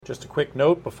Just a quick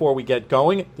note before we get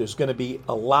going, there's going to be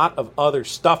a lot of other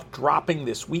stuff dropping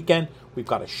this weekend. We've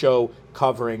got a show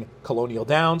covering Colonial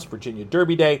Downs, Virginia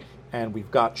Derby Day, and we've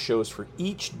got shows for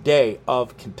each day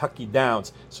of Kentucky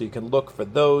Downs. So you can look for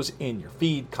those in your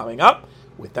feed coming up.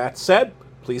 With that said,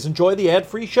 please enjoy the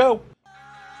ad-free show.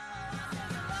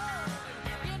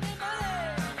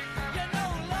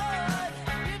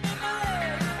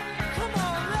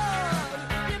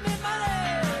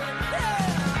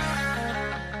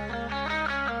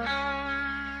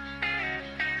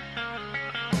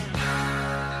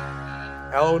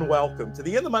 Hello and welcome to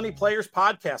the In the Money Players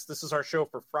podcast. This is our show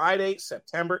for Friday,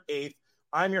 September 8th.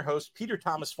 I'm your host, Peter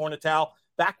Thomas Fornatal,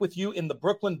 back with you in the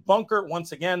Brooklyn bunker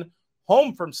once again,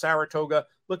 home from Saratoga,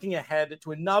 looking ahead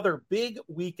to another big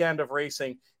weekend of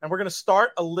racing. And we're going to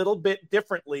start a little bit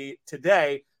differently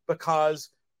today because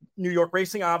New York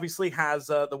Racing obviously has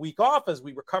the week off as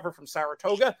we recover from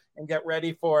Saratoga and get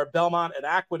ready for Belmont and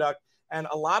Aqueduct. And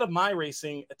a lot of my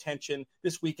racing attention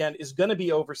this weekend is going to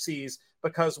be overseas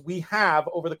because we have,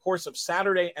 over the course of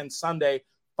Saturday and Sunday,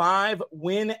 5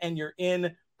 win and you're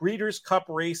in Breeders' Cup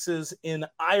races in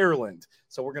Ireland.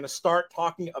 So we're going to start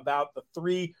talking about the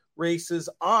 3 races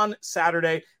on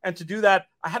Saturday. And to do that,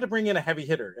 I had to bring in a heavy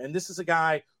hitter. And this is a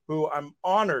guy who I'm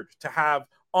honored to have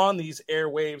on these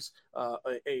airwaves,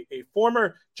 a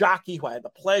former jockey who I had the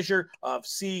pleasure of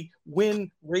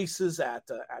win races at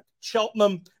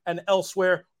Cheltenham and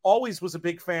elsewhere. Always was a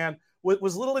big fan.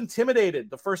 Was a little intimidated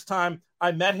the first time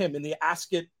I met him in the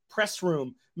Ascot press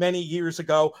room many years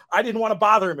ago. I didn't want to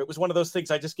bother him. It was one of those things.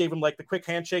 I just gave him like the quick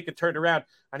handshake and turned around,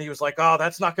 and he was like, "Oh,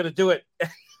 that's not going to do it."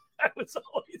 I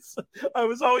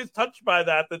was always touched by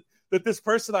that this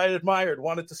person I admired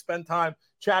wanted to spend time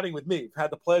chatting with me. I've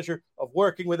had the pleasure of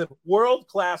working with him.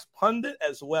 World-class pundit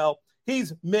as well.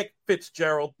 He's Mick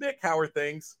Fitzgerald. Mick, how are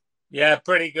things? Yeah,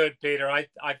 pretty good, Peter. I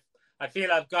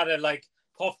feel I've got to like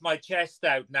puff my chest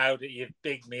out now that you've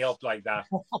bigged me up like that.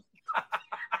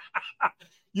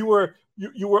 You were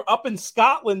up in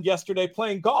Scotland yesterday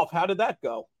playing golf. How did that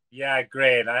go? Yeah,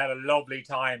 great. I had a lovely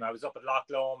time. I was up at Loch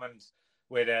Lomond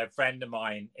with a friend of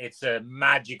mine. It's a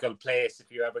magical place if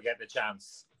you ever get the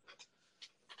chance.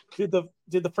 Did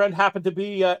the friend happen to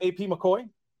be AP McCoy?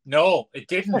 No, it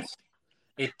didn't.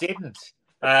 It didn't.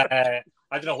 I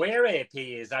don't know where AP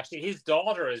is. Actually, his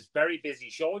daughter is very busy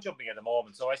show jumping at the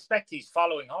moment, so I expect he's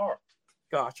following her.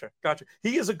 Gotcha.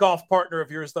 He is a golf partner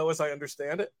of yours, though, as I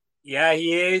understand it. Yeah,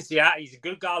 he is. Yeah, he's a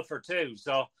good golfer too.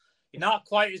 So he's not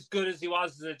quite as good as he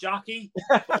was as a jockey,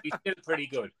 but he's still pretty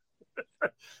good.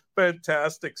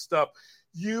 Fantastic stuff.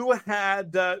 You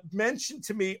had mentioned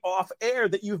to me off air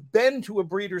that you've been to a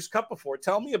Breeders' Cup before.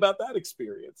 Tell me about that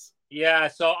experience. Yeah,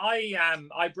 so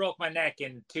I broke my neck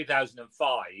in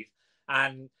 2005,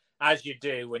 and as you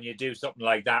do when you do something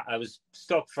like that, I was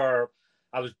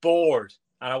bored,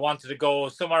 and I wanted to go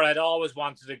somewhere I'd always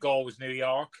wanted to go was New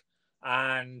York,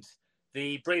 and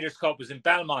the Breeders' Cup was in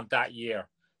Belmont that year.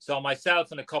 So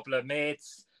myself and a couple of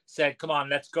mates said, "Come on,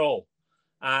 let's go."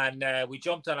 And we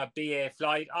jumped on a BA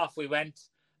flight. Off we went,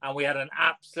 and we had an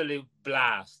absolute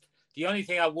blast. The only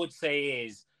thing I would say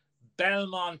is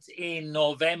Belmont in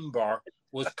November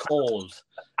was cold.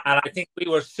 And I think we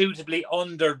were suitably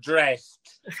underdressed,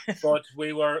 but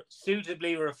we were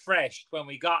suitably refreshed when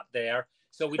we got there.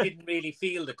 So we didn't really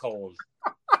feel the cold.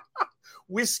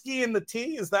 Whiskey in the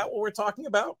tea, is that what we're talking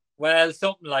about? Well,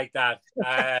 something like that.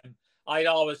 I'd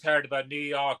always heard about New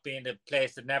York being the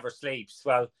place that never sleeps.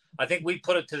 Well, I think we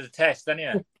put it to the test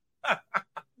anyway.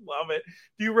 Love it.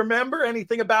 Do you remember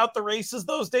anything about the races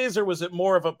those days, or was it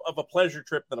more of a pleasure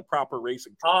trip than a proper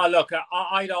racing trip? Oh, look,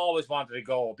 I'd always wanted to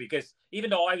go because even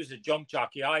though I was a jump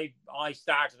jockey, I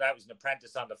started out as an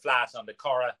apprentice on the flat, on the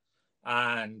Curragh.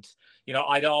 And, you know,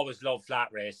 I'd always loved flat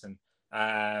racing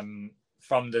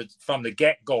from the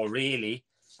get-go, really.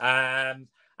 And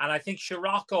I think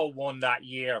Scirocco won that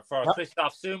year for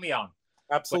Christophe Soumillon.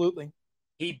 Absolutely. But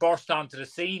he burst onto the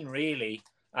scene, really.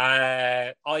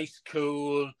 Ice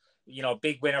cool, you know,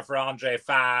 big winner for Andre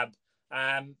Fab.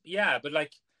 But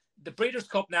like the Breeders'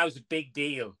 Cup now is a big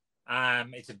deal.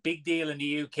 It's a big deal in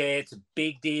the UK. It's a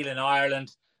big deal in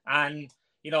Ireland. And,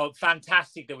 you know,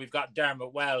 fantastic that we've got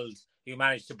Dermot Wells, who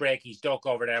managed to break his duck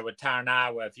over there with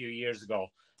Tarnawa a few years ago.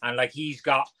 And like he's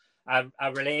got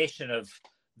a relation of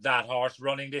that horse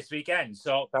running this weekend.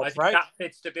 So I think that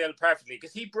fits the bill perfectly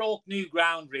because he broke new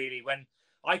ground, really, when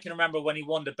I can remember when he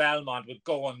won the Belmont with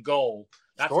Go and Go.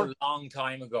 That's a long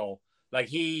time ago. Like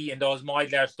he, in those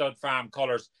Meidler Stud Farm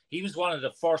colours, he was one of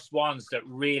the first ones that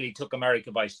really took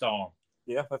America by storm.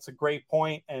 Yeah, that's a great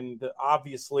point. And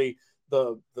obviously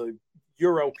the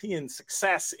European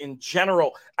success in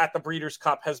general at the Breeders'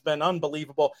 Cup has been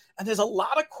unbelievable. And there's a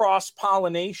lot of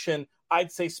cross-pollination,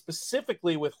 I'd say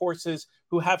specifically with horses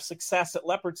who have success at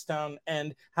Leopardstown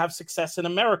and have success in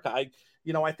America.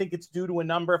 I think it's due to a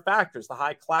number of factors: the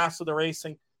high class of the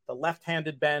racing, the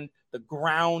left-handed bend, the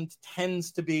ground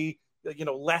tends to be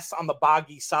less on the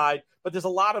boggy side, but there's a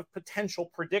lot of potential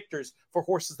predictors for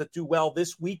horses that do well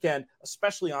this weekend,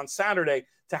 especially on Saturday,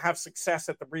 to have success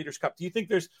at the Breeders' Cup. Do you think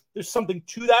there's something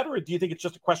to that, or do you think it's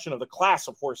just a question of the class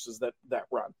of horses that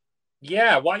run?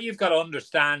 Yeah, what you've got to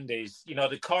understand is,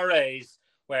 the Curragh is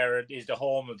where it is the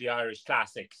home of the Irish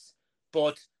Classics,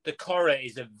 but the Curragh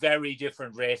is a very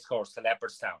different racecourse to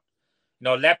Leopardstown.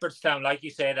 Leopardstown, like you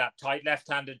say, that tight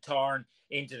left-handed turn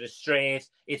into the straight.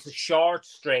 It's a short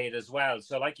straight as well.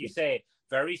 So like you say,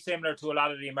 very similar to a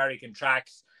lot of the American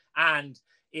tracks. And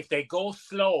if they go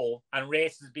slow and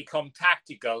races become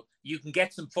tactical, you can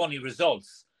get some funny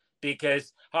results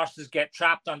because horses get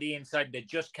trapped on the inside and they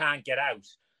just can't get out.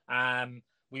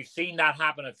 We've seen that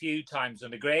happen a few times.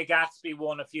 When the Grey Gatsby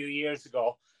won a few years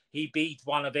ago, he beat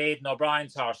one of Aidan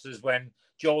O'Brien's horses when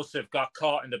Joseph got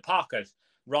caught in the pocket.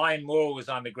 Ryan Moore was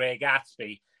on the Grey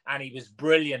Gatsby and he was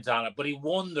brilliant on it, but he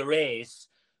won the race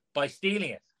by stealing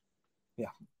it. Yeah.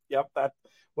 Yep.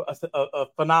 That's a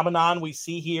phenomenon we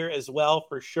see here as well,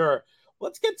 for sure.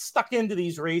 Let's get stuck into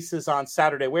these races on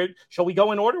Saturday. Where shall we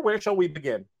go in order? Where shall we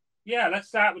begin? Yeah, let's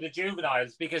start with the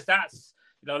juveniles, because that's,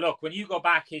 look, when you go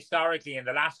back historically in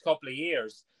the last couple of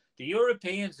years, the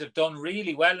Europeans have done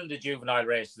really well in the juvenile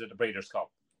races at the Breeders' Cup.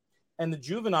 And the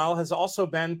juvenile has also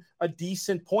been a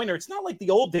decent pointer. It's not like the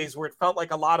old days where it felt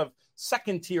like a lot of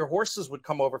second-tier horses would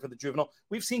come over for the juvenile.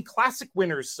 We've seen classic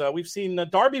winners. We've seen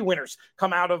Derby winners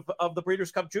come out of the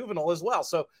Breeders' Cup juvenile as well.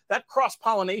 So that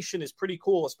cross-pollination is pretty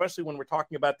cool, especially when we're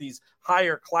talking about these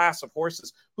higher class of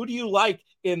horses. Who do you like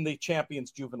in the Champions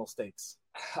Juvenile Stakes?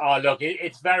 Oh, look,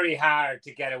 it's very hard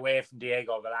to get away from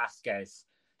Diego Velasquez.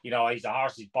 He's a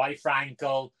horse. He's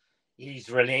bifrancal. He's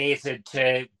related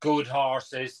to good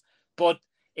horses. But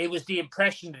it was the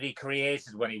impression that he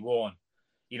created when he won.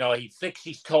 He flicks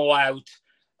his toe out.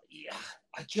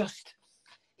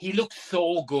 He looked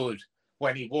so good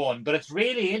when he won. But it's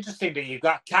really interesting that you've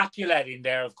got Capulet in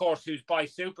there, of course, who's by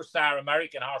superstar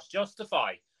American horse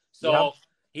Justify. So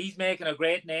He's making a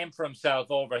great name for himself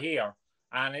over here.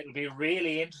 And it'll be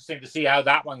really interesting to see how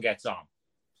that one gets on.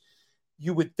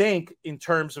 You would think, in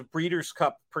terms of Breeders'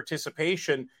 Cup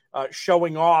participation,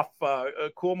 showing off,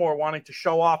 Coolmore wanting to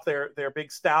show off their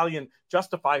big stallion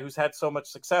Justify, who's had so much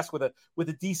success with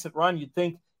a decent run, you'd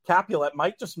think Capulet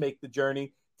might just make the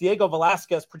journey. Diego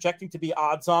Velasquez projecting to be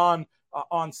odds on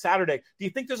Saturday. Do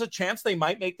you think there's a chance they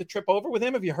might make the trip over with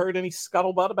him? Have you heard any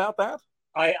scuttlebutt about that?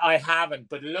 I haven't,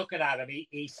 but looking at him,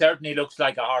 he certainly looks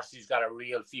like a horse who's got a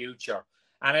real future.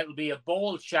 And it'll be a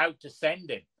bold shout to send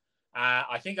him.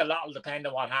 I think a lot will depend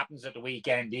on what happens at the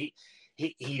weekend.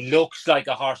 He looks like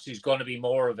a horse who's going to be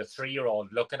more of a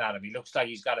 3-year-old. Looking at him, he looks like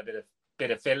he's got a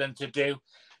bit of filling to do.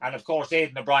 And of course,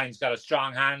 Aidan O'Brien's got a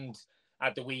strong hand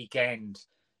at the weekend.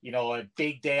 A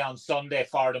big day on Sunday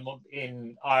for them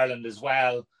in Ireland as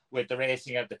well, with the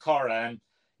racing at the Curragh.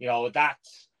 And that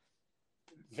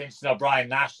Vincent O'Brien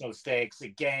National Stakes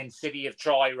again, City of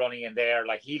Troy running in there.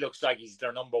 Like, he looks like he's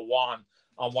their number one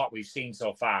on what we've seen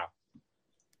so far.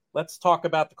 Let's talk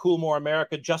about the Coolmore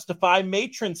America Justify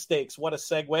Matron Stakes. What a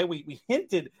segue. We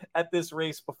hinted at this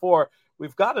race before.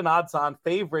 We've got an odds-on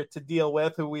favorite to deal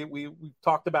with who we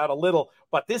talked about a little,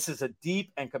 but this is a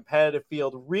deep and competitive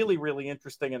field. Really, really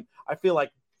interesting. And I feel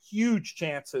like huge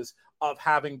chances of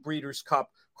having Breeders'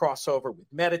 Cup crossover with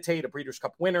Meditate, a Breeders'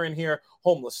 Cup winner in here,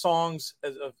 Homeless Songs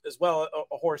as well,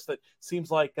 a horse that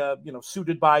seems like,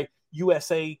 suited by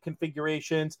USA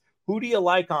configurations. Who do you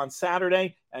like on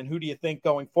Saturday, and who do you think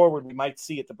going forward we might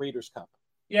see at the Breeders' Cup?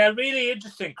 Yeah, really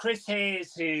interesting. Chris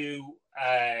Hayes, who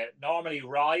normally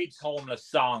rides Homeless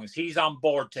Songs, he's on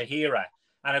board Tahira.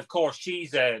 And of course,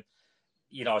 she's related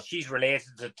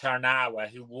to Ternawa,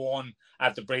 who won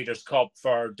at the Breeders' Cup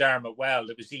for Dermot Weld.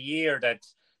 It was the year that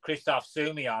Christoph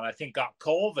Sumion, I think, got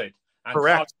COVID. And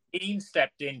correct. Dean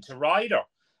stepped in to ride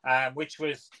her, which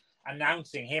was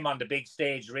announcing him on the big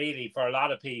stage, really, for a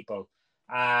lot of people.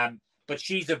 But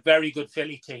she's a very good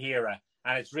filly, Tahira,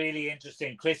 and it's really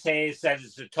interesting. Chris Hayes says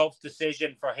it's a tough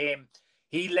decision for him.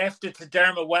 He left it to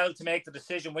Dermot Weld to make the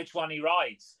decision which one he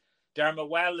rides. Dermot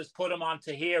Weld has put him on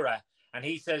Tahira, and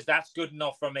he says that's good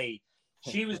enough for me.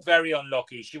 She was very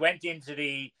unlucky. She went into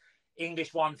the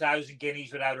English 1,000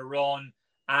 guineas without a run,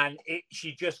 and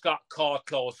she just got caught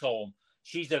close home.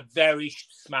 She's a very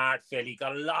smart filly,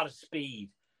 got a lot of speed,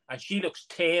 and she looks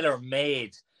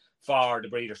tailor-made for the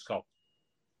Breeders' Cup.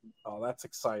 Oh, that's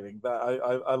exciting.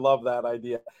 I love that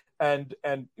idea. And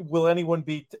will anyone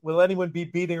be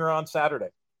beating her on Saturday?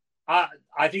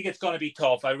 I think it's going to be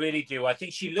tough. I really do. I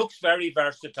think she looks very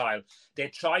versatile. They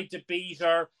tried to beat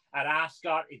her at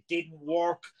Ascot. It didn't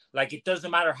work. Like, it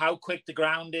doesn't matter how quick the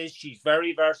ground is. She's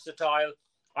very versatile.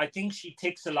 I think she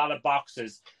ticks a lot of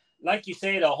boxes. Like you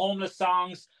say, the homeless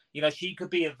songs, she could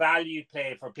be a value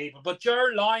play for people. But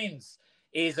Ger Lyons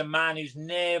is a man who's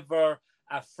never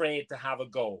afraid to have a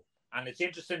go. And it's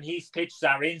interesting, he's pitched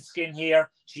Zarinskin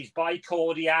here. She's by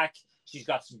Kodiak. She's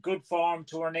got some good form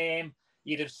to her name.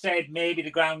 You'd have said maybe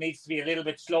the ground needs to be a little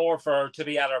bit slower for her to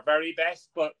be at her very best.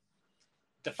 But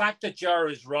the fact that Ger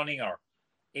is running her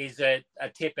is a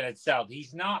tip in itself.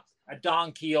 He's not a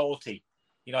Don Quixote.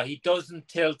 He doesn't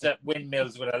tilt at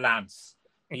windmills with a lance.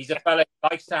 He's a fella who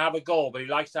likes to have a go, but he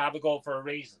likes to have a go for a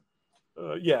reason.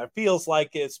 Yeah, it feels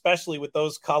like, especially with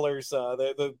those colors,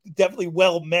 they're definitely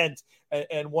well meant,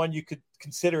 and one you could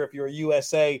consider if you're a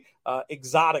USA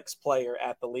exotics player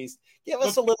at the least. Give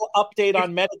us a little update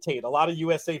on Meditate. A lot of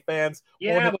USA fans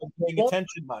won't have been paying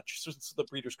attention much since the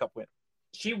Breeders' Cup win.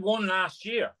 She won last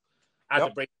year at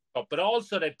the Breeders' Cup, but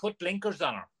also they put blinkers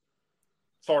on her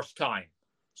first time.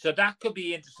 So that could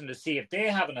be interesting to see if they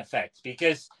have an effect,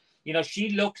 because she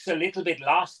looks a little bit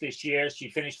lost this year. She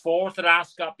finished fourth at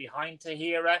Ascot behind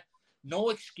Tahira. No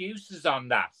excuses on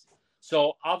that.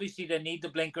 So obviously they need the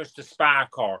blinkers to spark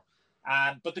her.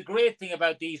 But the great thing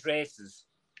about these races,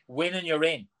 win and you're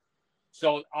in.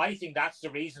 So I think that's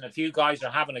the reason a few guys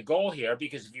are having a go here,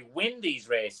 because if you win these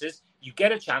races, you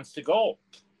get a chance to go.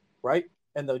 Right.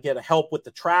 And they'll get help with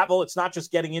the travel. It's not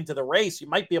just getting into the race. You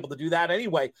might be able to do that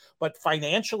anyway, but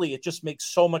financially, it just makes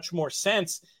so much more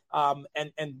sense. And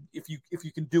if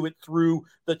you can do it through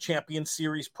the Champion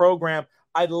Series program,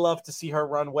 I'd love to see her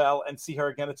run well and see her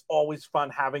again. It's always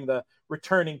fun having the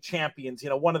returning champions.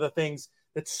 One of the things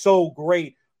that's so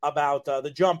great about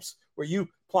the jumps where you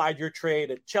plied your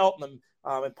trade at Cheltenham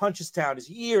and Punchestown is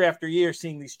year after year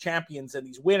seeing these champions and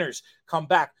these winners come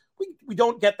back. We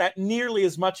don't get that nearly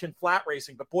as much in flat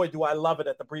racing, but boy, do I love it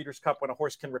at the Breeders' Cup when a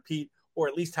horse can repeat or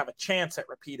at least have a chance at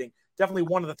repeating. Definitely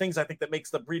one of the things I think that makes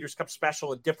the Breeders' Cup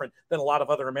special and different than a lot of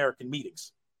other American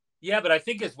meetings. Yeah, but I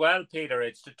think as well, Peter,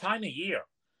 it's the time of year.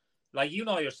 Like,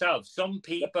 yourself, some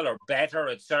people are better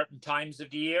at certain times of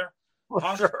the year.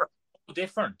 Well, sure.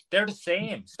 Different. They're the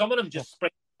same. Some of them just spring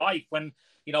life when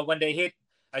they hit,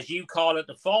 as you call it,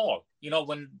 the fall.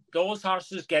 When those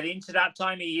horses get into that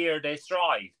time of year, they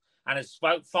thrive. And it's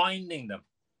about finding them.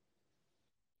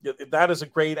 That is a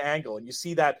great angle. And you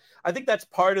see that. I think that's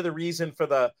part of the reason for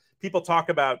the people talk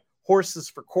about horses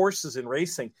for courses in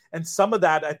racing. And some of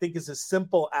that, I think, is as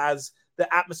simple as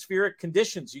the atmospheric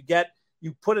conditions.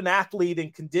 You put an athlete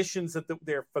in conditions that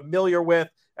they're familiar with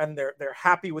and they're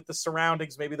happy with the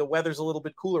surroundings. Maybe the weather's a little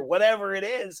bit cooler, whatever it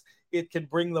is, it can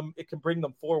bring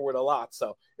them forward a lot.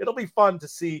 So it'll be fun to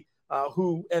see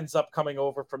who ends up coming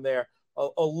over from there.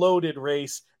 A loaded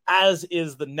race, as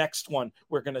is the next one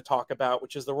we're going to talk about,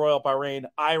 which is the Royal Bahrain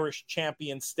Irish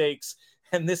Champion Stakes.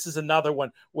 And this is another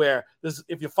one where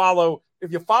if you follow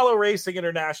racing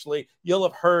internationally, you'll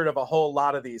have heard of a whole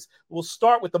lot of these. We'll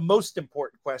start with the most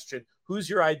important question. Who's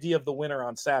your idea of the winner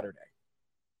on Saturday?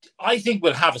 I think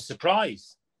we'll have a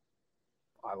surprise.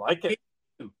 I like it.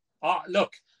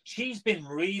 Look, she's been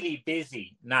really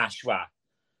busy, Nashwa,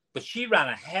 but she ran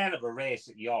a hell of a race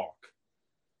at York.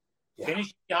 Yeah.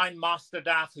 Finished behind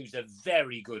Mostardaf, who's a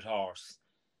very good horse.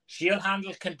 She'll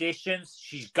handle conditions.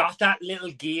 She's got that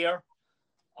little gear.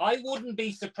 I wouldn't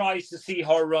be surprised to see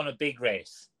her run a big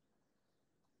race.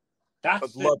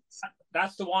 That's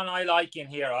the one I like in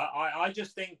here. I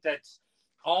just think that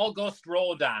August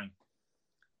Rodin,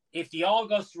 if the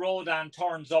August Rodin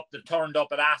turned up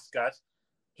at Ascot,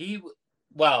 he'll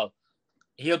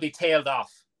be tailed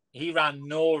off. He ran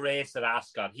no race at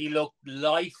Ascot. He looked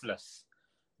lifeless.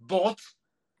 But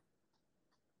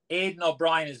Aidan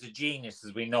O'Brien is a genius,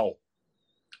 as we know.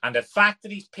 And the fact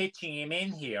that he's pitching him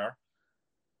in here,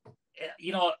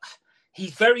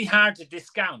 he's very hard to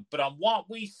discount. But on what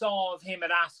we saw of him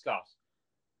at Ascot,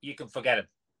 you can forget him.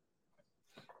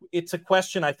 It's a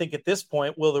question, I think, at this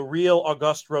point, will the real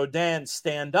Auguste Rodin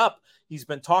stand up? He's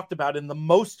been talked about in the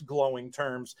most glowing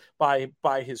terms by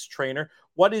his trainer.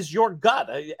 What is your gut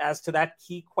as to that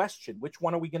key question? Which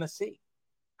one are we going to see?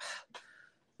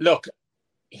 Look,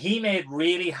 he made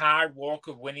really hard work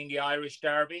of winning the Irish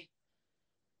Derby.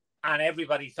 And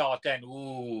everybody thought then,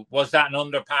 was that an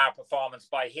under par performance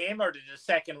by him, or did the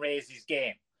second raise his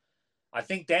game? I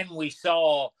think then we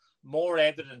saw more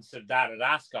evidence of that at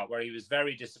Ascot, where he was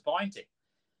very disappointing.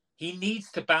 He needs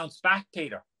to bounce back,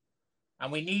 Peter.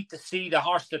 And we need to see the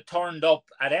horse that turned up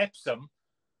at Epsom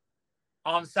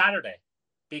on Saturday,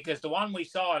 because the one we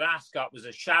saw at Ascot was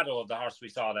a shadow of the horse we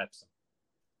saw at Epsom.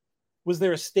 Was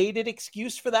there a stated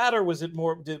excuse for that, or was it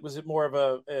more of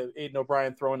a Aidan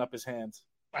O'Brien throwing up his hands?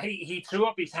 He threw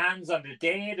up his hands on the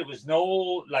day. There was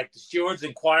no, like, the stewards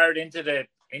inquired into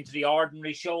the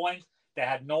ordinary showing. They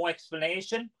had no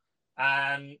explanation,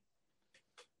 and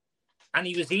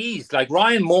he was eased. Like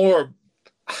Ryan Moore,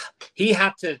 he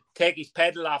had to take his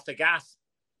pedal off the gas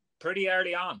pretty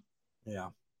early on. Yeah.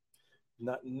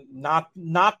 Not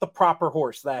the proper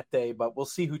horse that day, but we'll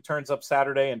see who turns up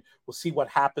Saturday, and we'll see what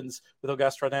happens with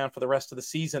Auguste Rodin for the rest of the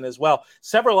season as well.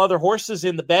 Several other horses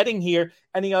in the betting here.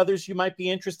 Any others you might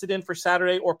be interested in for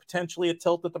Saturday, or potentially a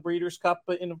tilt at the Breeders' Cup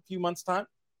in a few months' time?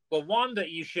 Well, one that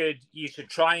you should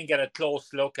try and get a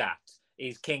close look at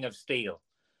is King of Steel,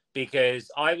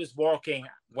 because I was working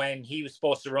when he was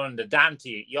supposed to run the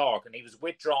Dante at York, and he was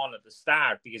withdrawn at the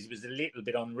start because he was a little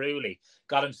bit unruly,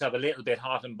 got himself a little bit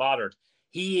hot and bothered.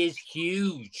 He is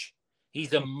huge.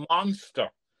 He's a monster.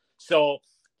 So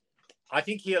I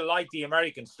think he'll like the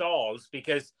American stalls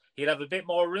because he'll have a bit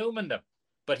more room in them.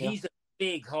 But he's a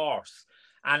big horse.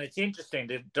 And it's interesting.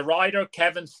 The rider,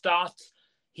 Kevin Stott,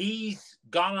 he's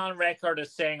gone on record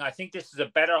as saying, I think this is a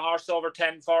better horse over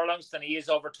 10 furlongs than he is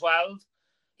over 12.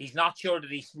 He's not sure that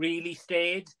he really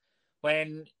stayed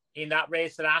when in that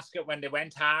race at Ascot when they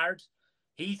went hard.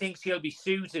 He thinks he'll be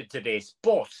suited to this.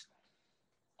 But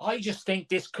I just think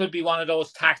this could be one of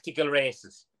those tactical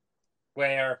races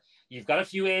where you've got a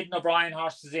few Aidan O'Brien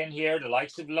horses in here, the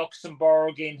likes of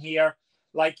Luxembourg in here.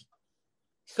 Like,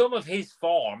 some of his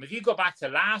form, if you go back to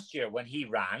last year when he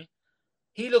ran,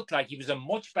 he looked like he was a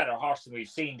much better horse than we've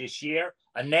seen this year.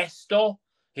 Ernesto,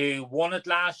 who won it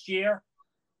last year.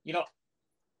 You know,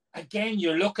 again,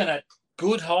 you're looking at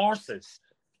good horses.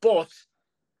 But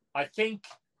I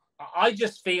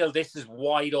just feel this is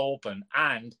wide open,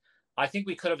 and I think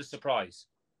we could have a surprise.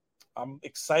 I'm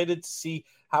excited to see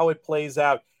how it plays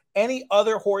out. Any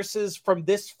other horses from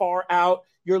this far out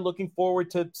you're looking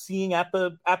forward to seeing at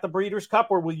the Breeders' Cup,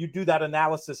 or will you do that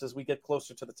analysis as we get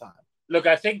closer to the time? Look,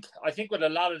 I think with a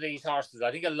lot of these horses,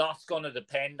 I think a lot's going to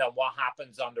depend on what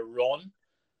happens on the run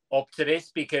up to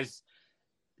this, because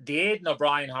the Aidan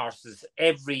O'Brien horses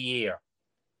every year,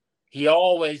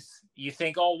 you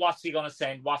think, oh, what's he going to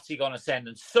send? What's he going to send?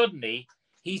 And suddenly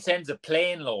he sends a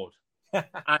plane load.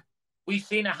 And we've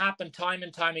seen it happen time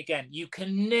and time again. You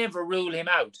can never rule him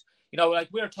out. You know, like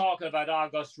we're talking about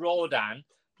Auguste Rodin,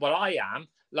 well, I am,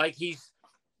 like he's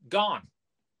gone.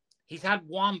 He's had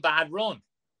one bad run.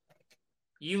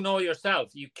 You know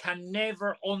yourself, you can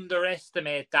never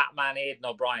underestimate that man, Aidan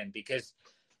O'Brien, because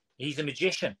he's a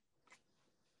magician.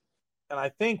 And I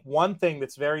think one thing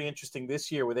that's very interesting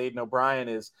this year with Aidan O'Brien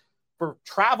is, for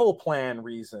travel plan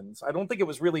reasons, I don't think it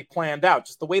was really planned out,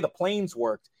 just the way the planes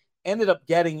worked, ended up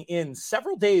getting in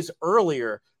several days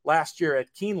earlier last year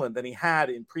at Keeneland than he had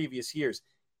in previous years.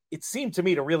 It seemed to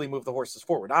me to really move the horses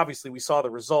forward. Obviously, we saw the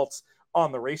results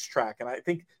on the racetrack, and I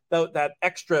think that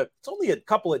extra, it's only a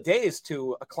couple of days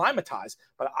to acclimatize,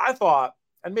 but I thought,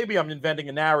 and maybe I'm inventing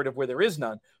a narrative where there is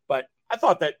none, but I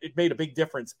thought that it made a big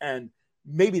difference, and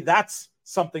maybe that's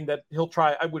something that he'll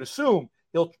try. I would assume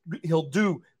he'll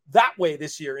do that way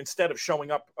this year instead of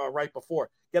showing up right before.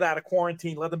 Get out of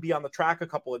quarantine, let them be on the track a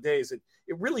couple of days. It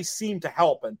really seemed to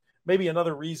help, and maybe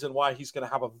another reason why he's going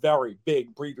to have a very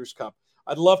big Breeders' Cup.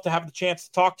 I'd love to have the chance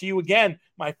to talk to you again,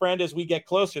 my friend, as we get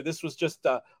closer. This was just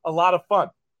a lot of fun.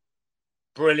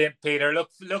 Brilliant, Peter.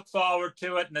 Look forward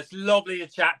to it, and it's lovely to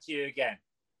chat to you again.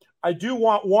 I do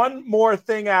want one more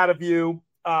thing out of you.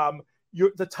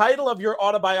 The title of your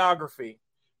autobiography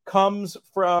comes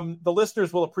from, the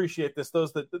listeners will appreciate this,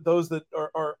 those that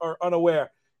are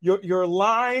unaware. Your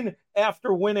line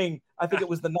after winning, I think it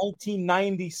was the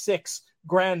 1996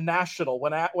 Grand National,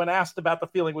 when asked about the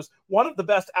feeling, was one of the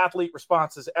best athlete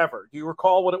responses ever. Do you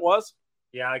recall what it was?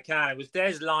 Yeah, I can. It was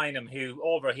Des Lynam, who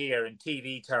over here in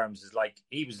TV terms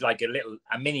he was like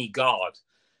a mini god.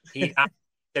 He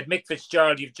said, Mick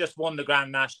Fitzgerald, you've just won the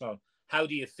Grand National. How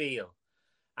do you feel?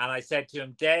 And I said to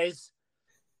him, Des,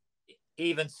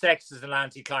 even sex is an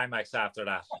anticlimax after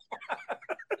that.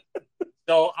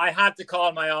 So I had to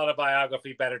call my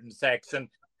autobiography Better Than Sex. And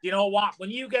you know what? When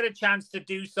you get a chance to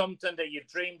do something that you've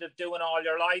dreamed of doing all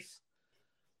your life,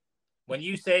 when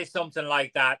you say something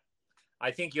like that, I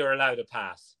think you're allowed to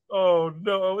pass. Oh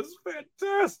no, it was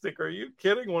fantastic. Are you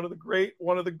kidding? One of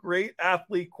the great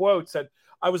athlete quotes. And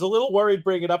I was a little worried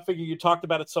bringing it up, figuring you talked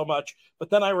about it so much, but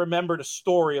then I remembered a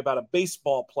story about a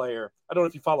baseball player. I don't know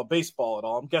if you follow baseball at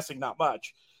all. I'm guessing not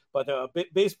much, but a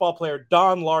baseball player,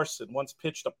 Don Larson, once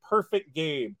pitched a perfect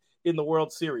game in the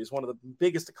World Series, one of the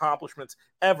biggest accomplishments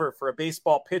ever for a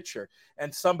baseball pitcher.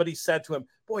 And somebody said to him,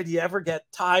 boy, do you ever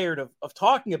get tired of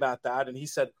talking about that? And he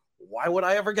said, why would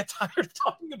I ever get tired of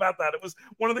talking about that? It was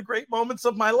one of the great moments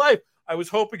of my life. I was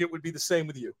hoping it would be the same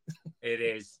with you. It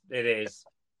is. It is.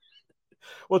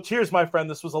 Well, cheers, my friend.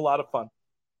 This was a lot of fun.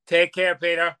 Take care,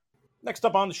 Peter. Next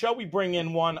up on the show, we bring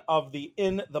in one of the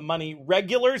In the Money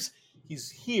regulars. He's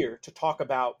here to talk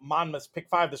about Monmouth's Pick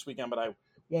Five this weekend, but I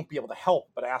won't be able to help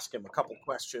but ask him a couple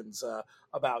questions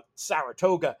about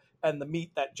Saratoga and the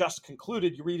meet that just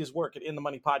concluded. You read his work at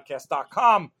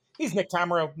inthemoneypodcast.com. He's Nick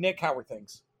Tammaro. Nick, how are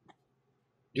things?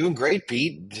 Doing great,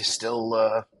 Pete. Just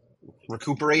still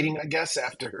recuperating, I guess,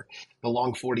 after the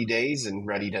long 40 days and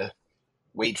ready to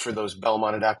wait for those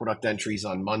Belmont and Aqueduct entries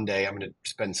on Monday. I'm going to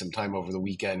spend some time over the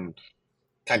weekend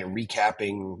kind of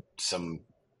recapping some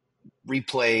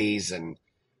replays and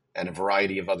a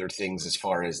variety of other things as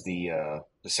far as the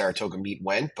Saratoga meet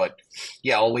went. But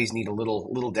yeah, always need a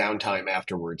little downtime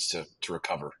afterwards to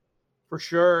recover. For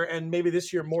sure, and maybe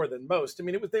this year more than most. I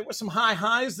mean, there were some high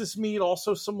highs this meet,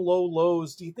 also some low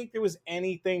lows. Do you think there was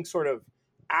anything sort of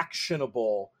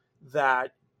actionable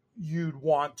that you'd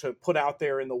want to put out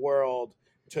there in the world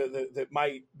that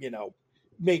might,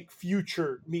 make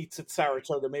future meets at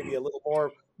Saratoga maybe a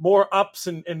little more ups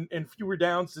and fewer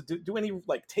downs? Do any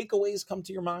takeaways come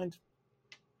to your mind?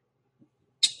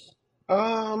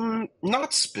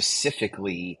 Not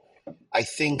specifically. I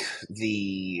think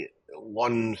the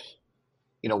one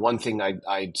thing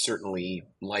I'd certainly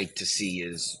like to see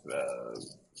is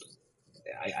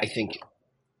I think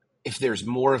if there's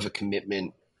more of a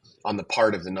commitment on the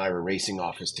part of the NYRA Racing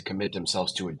Office to commit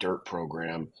themselves to a dirt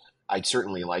program, I'd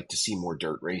certainly like to see more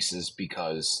dirt races,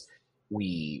 because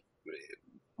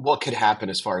what could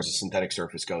happen as far as the synthetic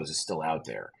surface goes is still out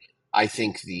there. I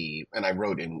think and I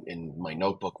wrote in my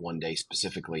notebook one day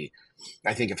specifically,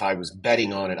 I think if I was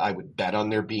betting on it, I would bet on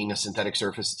there being a synthetic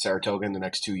surface at Saratoga in the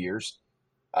next 2 years,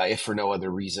 if for no other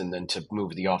reason than to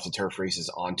move the off-the-turf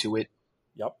races onto it.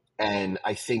 Yep. And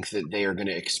I think that they are going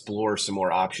to explore some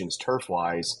more options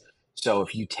turf-wise. So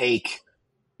if you take,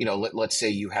 let's say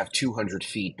you have 200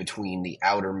 feet between the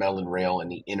outer melon rail and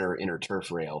the inner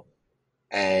turf rail,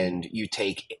 and you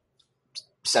take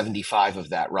 75 of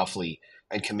that roughly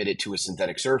and commit it to a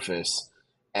synthetic surface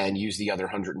and use the other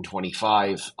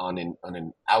 125 on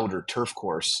an outer turf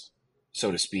course,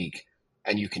 so to speak,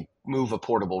 and you can move a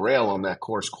portable rail on that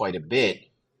course quite a bit,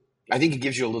 I think it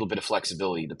gives you a little bit of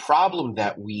flexibility. The problem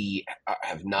that we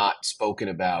have not spoken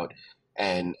about,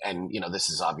 and this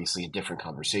is obviously a different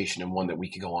conversation and one that we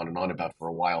could go on and on about for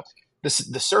a while. The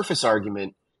surface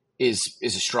argument is a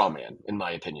straw man, in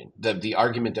my opinion. The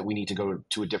argument that we need to go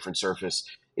to a different surface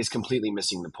is completely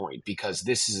missing the point, because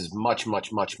this is much,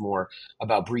 much, much more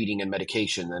about breeding and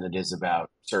medication than it is about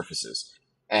surfaces.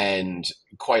 And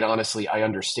quite honestly, I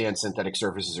understand synthetic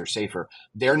surfaces are safer.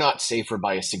 They're not safer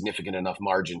by a significant enough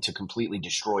margin to completely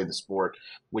destroy the sport,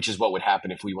 which is what would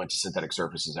happen if we went to synthetic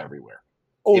surfaces everywhere.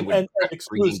 Oh, it would and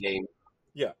exclusively. Game.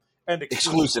 Yeah. And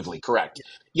exclusively, correct.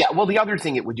 Yeah. Well, the other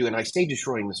thing it would do, and I say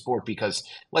destroying the sport because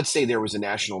let's say there was a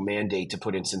national mandate to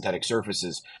put in synthetic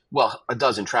surfaces. Well, a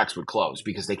dozen tracks would close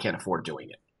because they can't afford doing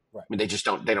it. Right. I mean,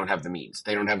 they don't have the means.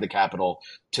 They don't have the capital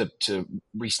to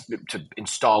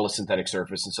install a synthetic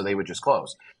surface. And so they would just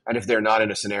close. And if they're not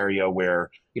in a scenario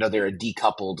where, they're a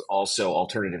decoupled also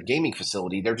alternative gaming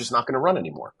facility, they're just not going to run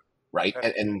anymore. Right.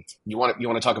 Okay. And you want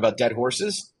to talk about dead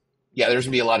horses? Yeah, there's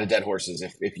going to be a lot of dead horses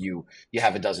if you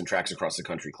have a dozen tracks across the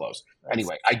country closed.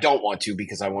 Anyway, I don't want to,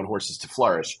 because I want horses to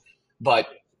flourish. But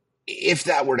if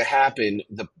that were to happen,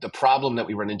 the problem that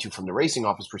we run into from the racing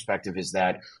office perspective is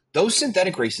that those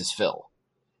synthetic races fill.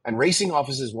 And racing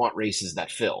offices want races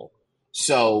that fill.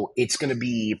 So it's going to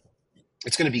be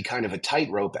kind of a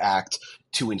tightrope act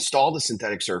to install the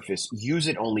synthetic surface, use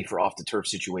it only for off-the-turf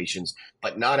situations,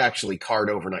 but not actually card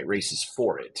overnight races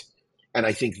for it. And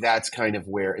I think that's kind of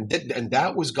where, and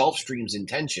that was Gulfstream's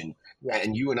intention.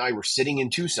 And you and I were sitting in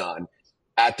Tucson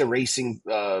at the racing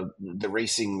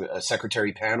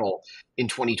secretary panel in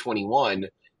 2021,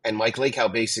 and Mike Lakehow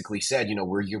basically said,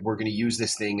 we're going to use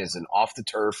this thing as an off the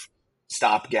turf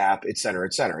stopgap, et cetera,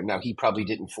 et cetera. Now, he probably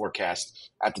didn't forecast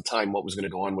at the time what was going to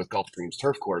go on with Gulfstream's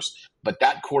turf course, but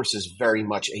that course is very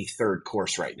much a third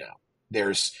course right now.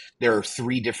 There are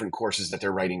 3 different courses that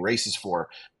they're writing races for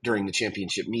during the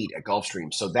championship meet at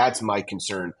Gulfstream. So that's my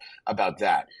concern about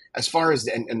that. As far as,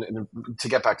 and to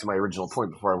get back to my original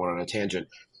point before I went on a tangent,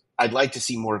 I'd like to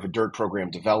see more of a dirt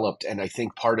program developed. And I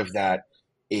think part of that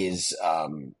is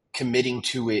committing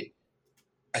to it,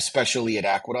 especially at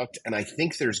Aqueduct. And I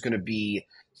think there's going to be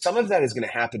Some of that is going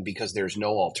to happen because there's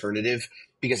no alternative,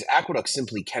 because Aqueduct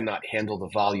simply cannot handle the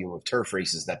volume of turf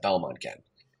races that Belmont can.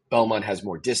 Belmont has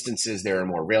more distances. There are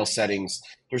more rail settings.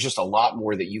 There's just a lot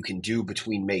more that you can do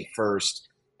between May 1st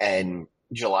and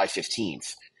July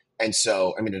 15th. And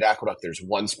so, I mean, at Aqueduct, there's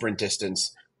one sprint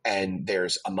distance and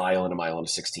there's a mile and a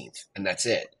 16th. And that's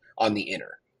it on the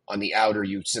inner. On the outer,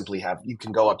 you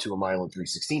can go up to a mile and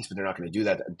 3/16, but they're not going to do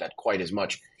that quite as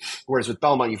much. Whereas with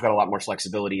Belmont, you've got a lot more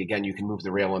flexibility. Again, you can move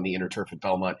the rail on the inner turf at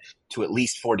Belmont to at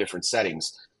least 4 different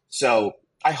settings. So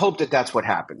I hope that that's what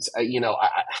happens.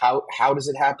 How does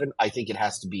it happen? I think it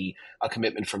has to be a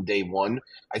commitment from day one.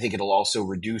 I think it'll also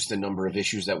reduce the number of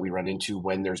issues that we run into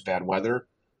when there's bad weather.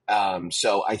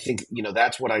 So I think,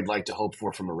 that's what I'd like to hope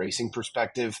for from a racing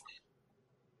perspective.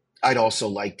 I'd also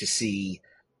like to see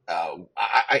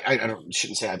I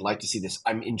shouldn't say I'd like to see this.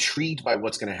 I'm intrigued by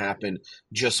what's going to happen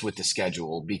just with the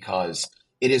schedule, because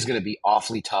it is going to be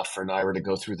awfully tough for NYRA to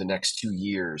go through the next 2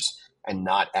 years and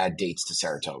not add dates to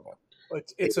Saratoga.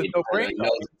 It's a no-brainer.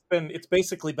 It's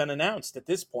basically been announced at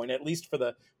this point, at least for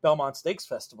the Belmont Stakes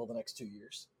Festival, the next 2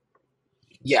 years.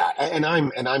 Yeah, and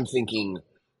I'm thinking,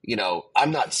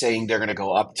 I'm not saying they're going to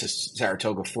go up to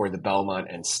Saratoga for the Belmont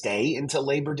and stay until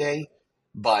Labor Day,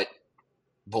 but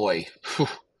boy.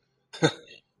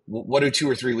 What do 2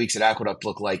 or 3 weeks at Aqueduct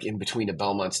look like in between a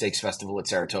Belmont Stakes Festival at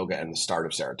Saratoga and the start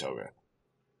of Saratoga?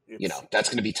 That's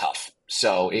going to be tough.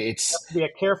 So it's to be a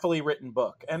carefully written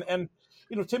book. And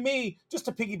to me, just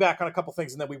to piggyback on a couple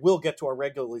things, and then we will get to our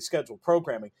regularly scheduled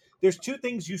programming. There's 2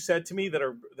 things you said to me that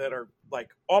are like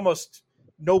almost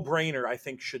no brainer. I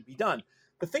think should be done.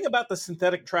 The thing about the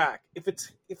synthetic track, if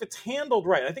it's handled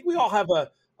right, I think we all have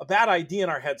a bad idea in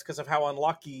our heads because of how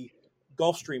unlucky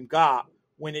Gulfstream got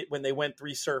when they went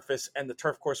resurface and the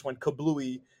turf course went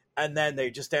kablooey, and then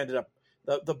they just ended up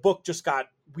the book just got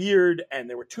weird and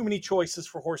there were too many choices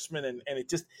for horsemen and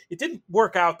it didn't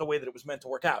work out the way that it was meant to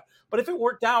work out. But if it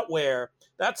worked out where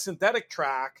that synthetic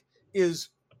track is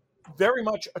very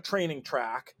much a training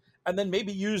track and then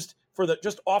maybe used for the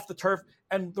just off the turf,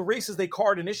 and the races they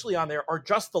card initially on there are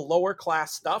just the lower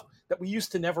class stuff that we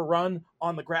used to never run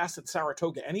on the grass at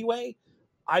Saratoga anyway,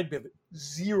 I'd have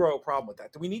zero problem with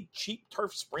that. Do we need cheap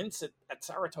turf sprints at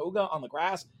Saratoga on the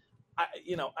grass?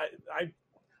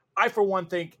 I for one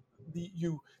think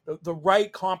the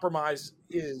right compromise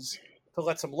is to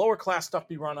let some lower class stuff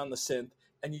be run on the synth,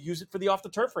 and you use it for the off the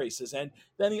turf races. And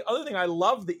then the other thing I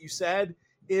love that you said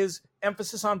is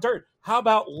emphasis on dirt. How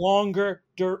about longer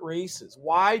dirt races?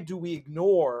 Why do we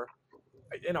ignore?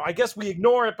 I guess we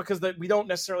ignore it because we don't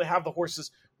necessarily have the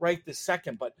horses right this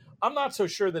second, but I'm not so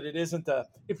sure that it isn't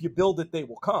if you build it, they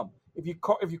will come. If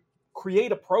you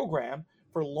create a program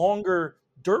for longer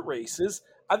dirt races,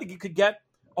 I think you could get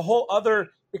a whole other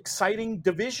exciting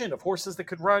division of horses that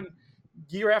could run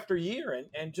year after year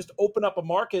and just open up a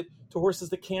market to horses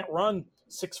that can't run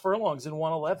 6 furlongs in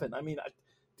 111. I mean,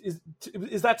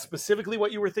 is that specifically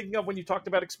what you were thinking of when you talked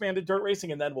about expanded dirt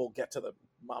racing? And then we'll get to the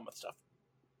Monmouth stuff.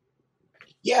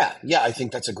 Yeah, I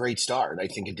think that's a great start. I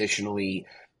think additionally,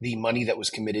 the money that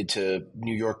was committed to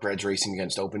New York breds racing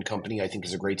against Open Company, I think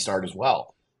is a great start as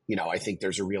well. I think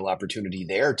there's a real opportunity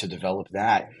there to develop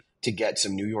that, to get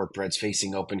some New York breds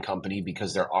facing Open Company,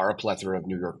 because there are a plethora of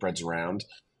New York breds around.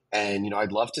 And,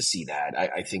 I'd love to see that.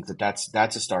 I think that's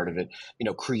a start of it.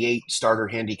 Create starter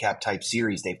handicap type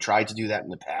series. They've tried to do that in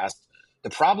the past.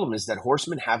 The problem is that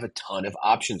horsemen have a ton of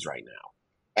options right now.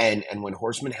 And when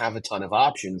horsemen have a ton of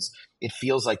options, it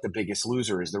feels like the biggest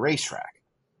loser is the racetrack,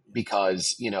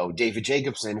 because, David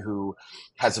Jacobson, who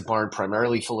has a barn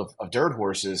primarily full of dirt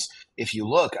horses, if you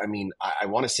look, I mean, I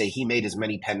want to say he made as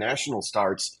many Penn National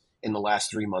starts in the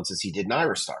last 3 months as he did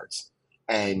NYRA starts.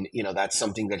 And, that's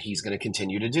something that he's going to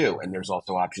continue to do. And there's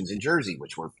also options in Jersey,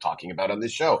 which we're talking about on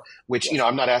this show, which,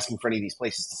 I'm not asking for any of these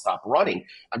places to stop running.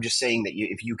 I'm just saying that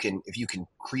if you can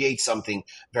create something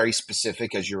very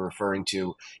specific, as you're referring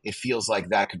to, it feels like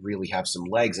that could really have some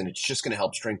legs, and it's just going to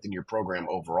help strengthen your program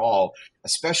overall,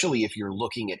 especially if you're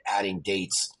looking at adding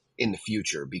dates in the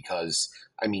future, because,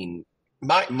 I mean,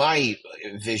 my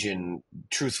vision,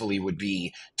 truthfully, would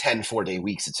be 10 4-day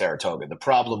weeks at Saratoga. The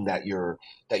problem that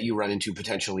you run into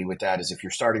potentially with that is if you're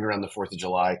starting around the 4th of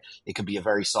July, it could be a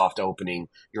very soft opening.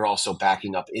 You're also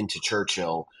backing up into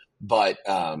Churchill. But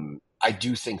I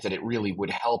do think that it really would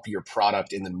help your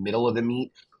product in the middle of the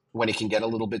meet when it can get a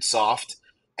little bit soft.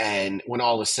 And when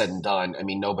all is said and done, I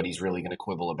mean, nobody's really going to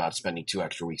quibble about spending 2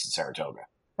 extra weeks at Saratoga.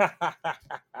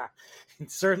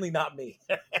 Certainly not me.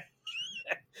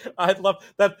 I'd love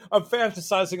that. I'm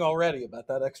fantasizing already about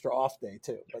that extra off day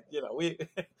too. But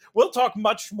we'll talk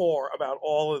much more about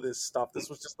all of this stuff. This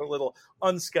was just a little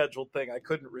unscheduled thing. I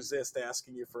couldn't resist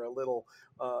asking you for a little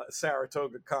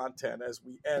Saratoga content as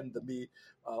we end the meet.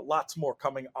 Lots more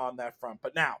coming on that front.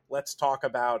 But now let's talk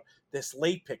about this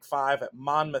late pick 5 at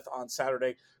Monmouth on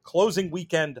Saturday, closing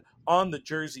weekend on the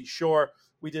Jersey Shore.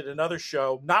 We did another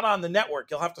show, not on the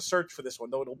network. You'll have to search for this one,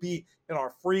 though it'll be in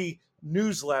our free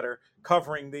newsletter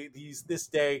covering this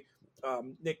day.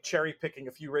 Nick cherry picking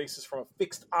a few races from a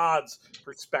fixed odds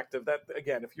perspective. That,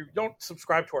 again, if you don't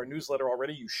subscribe to our newsletter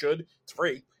already, you should. It's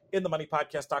free.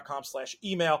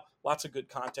 InTheMoneyPodcast.com/email. Lots of good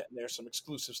content in there, some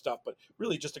exclusive stuff, but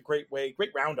really just a great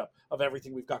roundup of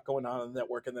everything we've got going on the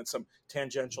network, and then some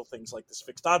tangential things like this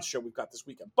fixed odds show we've got this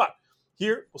weekend. But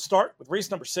here we'll start with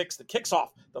race number 6 that kicks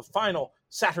off the final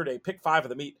Saturday pick 5 of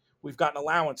the meet. We've got an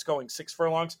allowance going 6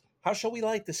 furlongs. How shall we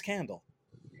light this candle?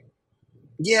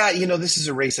 Yeah, this is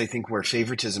a race, I think, where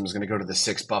favoritism is going to go to the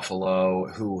 6 Buffalo,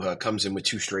 who comes in with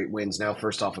 2 straight wins. Now,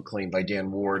 first off, acclaimed by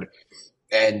Dan Ward,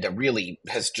 and really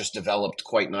has just developed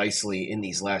quite nicely in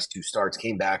these last 2 starts.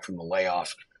 Came back from the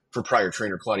layoff for prior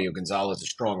trainer Claudio Gonzalez, a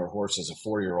stronger horse as a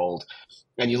 4-year-old.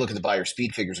 And you look at the Beyer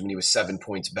speed figures, he was 7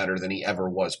 points better than he ever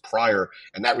was prior.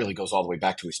 And that really goes all the way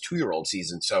back to his 2-year-old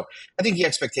season. So I think the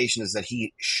expectation is that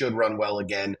he should run well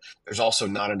again. There's also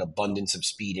not an abundance of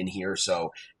speed in here,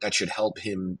 so that should help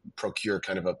him procure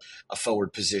kind of a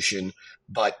forward position.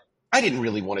 But I didn't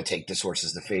really want to take this horse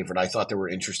as the favorite. I thought there were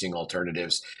interesting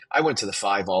alternatives. I went to the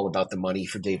 5 All About the Money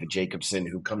for David Jacobson,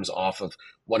 who comes off of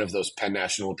one of those Penn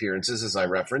National appearances, as I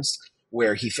referenced,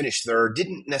 where he finished third,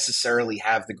 didn't necessarily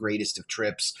have the greatest of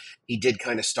trips. He did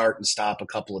kind of start and stop a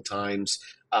couple of times,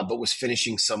 but was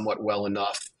finishing somewhat well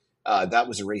enough. That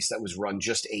was a race that was run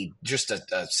just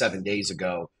 7 days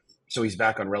ago. So he's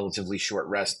back on relatively short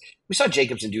rest. We saw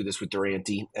Jacobson do this with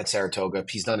Durante at Saratoga.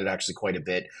 He's done it actually quite a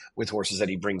bit with horses that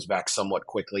he brings back somewhat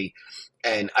quickly.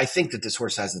 And I think that this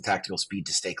horse has the tactical speed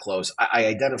to stay close. I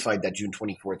identified that June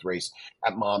 24th race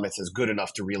at Monmouth as good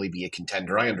enough to really be a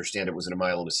contender. I understand it was in a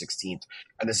mile and a 16th,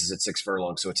 and this is at 6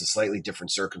 furlongs, so it's a slightly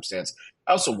different circumstance.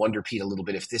 I also wonder, Pete, a little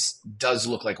bit if this does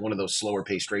look like one of those slower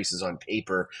paced races on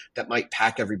paper that might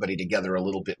pack everybody together a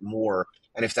little bit more.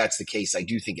 And if that's the case, I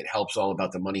do think it helps All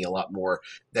About the Money a lot more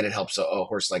than it helps a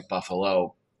horse like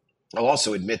Buffalo. I'll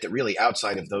also admit that really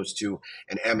outside of those two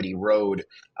and Amity Road,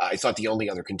 I thought the only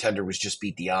other contender was Just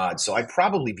Beat the Odds. So I'd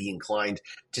probably be inclined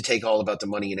to take All About the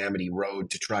Money and Amity Road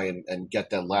to try and get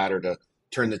that ladder to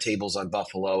turn the tables on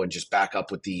Buffalo and just back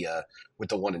up with the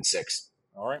 1 and 6.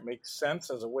 All right, makes sense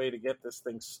as a way to get this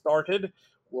thing started.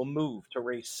 We'll move to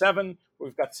race 7.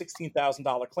 We've got $16,000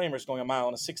 claimers going a mile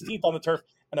and a 16th on the turf,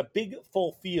 and a big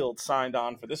full field signed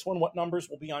on for this one. What numbers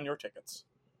will be on your tickets?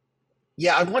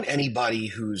 Yeah, I want anybody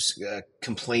who's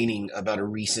complaining about a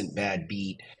recent bad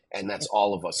beat, and that's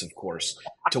all of us, of course,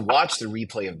 to watch the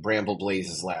replay of Bramble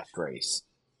Blaze's last race.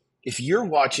 If you're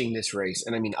watching this race,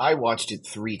 and I mean, I watched it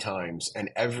 3 times, and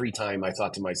every time I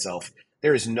thought to myself,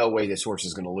 there is no way this horse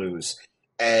is going to lose.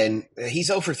 And he's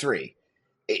 0 for 3.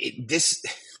 This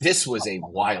was a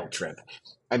wild trip.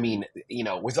 I mean,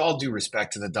 with all due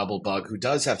respect to the Double Bug, who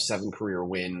does have 7 career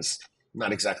wins,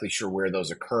 not exactly sure where those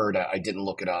occurred. I didn't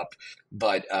look it up.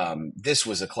 But this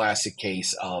was a classic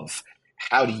case of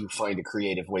how do you find a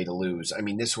creative way to lose? I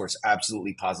mean, this horse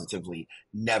absolutely, positively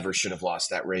never should have lost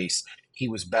that race. He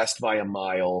was best by a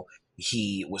mile.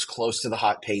 He was close to the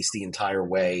hot pace the entire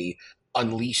way,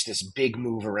 unleashed this big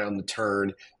move around the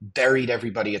turn, buried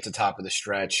everybody at the top of the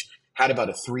stretch, had about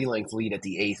a 3-length lead at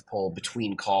the 8th pole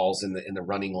between calls in the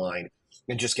running line,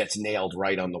 and just gets nailed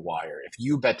right on the wire. If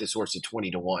you bet this horse at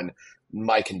 20-1,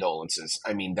 my condolences.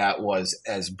 I mean, that was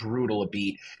as brutal a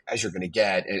beat as you're going to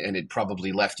get, and it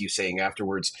probably left you saying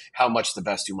afterwards, how much the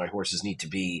best do my horses need to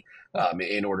be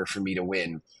in order for me to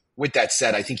win? With that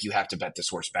said, I think you have to bet this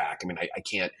horse back. I mean, I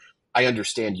can't. I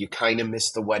understand you kind of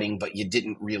missed the wedding, but you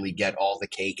didn't really get all the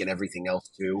cake and everything else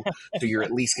too. So you're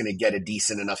at least going to get a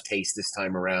decent enough taste this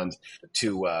time around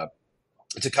to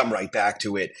come right back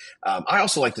to it. I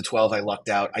also like the 12. I lucked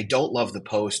out. I don't love the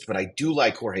post, but I do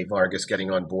like Jorge Vargas getting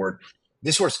on board.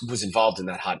 This horse was involved in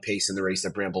that hot pace in the race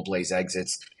that Bramble Blaze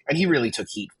exits, and he really took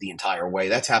heat the entire way.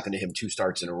 That's happened to him 2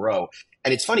 starts in a row.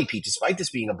 And it's funny, Pete, despite this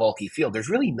being a bulky field, there's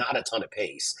really not a ton of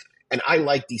pace. And I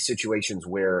like these situations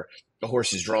where the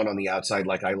horse is drawn on the outside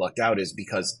like I lucked out is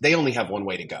because they only have one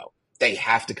way to go. They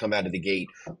have to come out of the gate,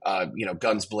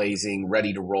 guns blazing,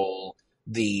 ready to roll.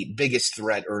 The biggest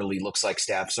threat early looks like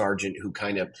Staff Sergeant, who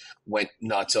kind of went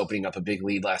nuts opening up a big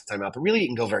lead last time out, but really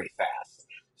didn't go very fast.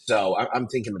 So I'm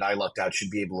thinking that I lucked out should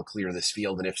be able to clear this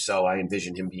field. And if so, I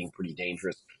envision him being pretty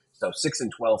dangerous. So 6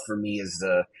 and 12 for me is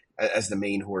as the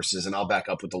main horses, and I'll back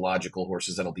up with the logical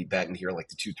horses that'll be betting here, like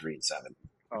the 2, 3, and 7.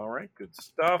 All right, good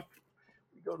stuff.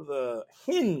 We go to the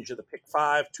hinge of the pick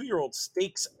 5, 2-year-old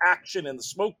stakes action in the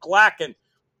Smoke Glacken.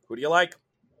 Who do you like?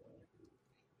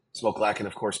 Smoke Glacken,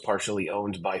 of course, partially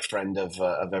owned by friend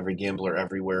of every gambler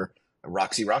everywhere,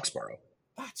 Roxy Roxborough.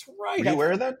 That's right. Were you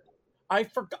aware of that?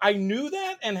 I knew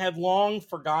that and had long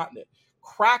forgotten it.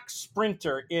 Crack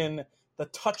sprinter in the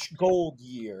Touch Gold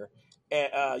year.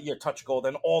 Touch Gold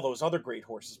and all those other great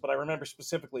horses. But I remember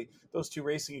specifically those two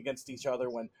racing against each other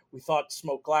when we thought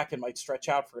Smoke Glacken might stretch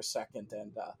out for a second.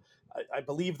 And I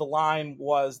believe the line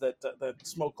was that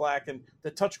Smoke Glacken,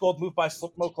 the Touch Gold moved by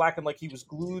Smoke Glacken like he was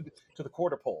glued to the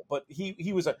quarter pole. But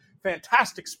he was a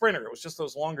fantastic sprinter. It was just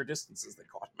those longer distances that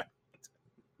caught him out.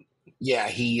 Yeah,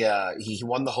 he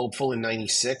won the Hopeful in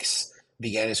 '96,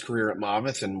 began his career at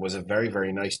Monmouth, and was a very,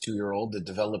 very nice 2-year-old that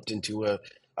developed into a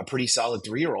pretty solid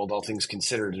 3-year-old, all things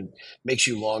considered. It makes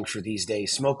you long for these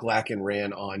days. Smoke Glacken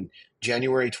ran on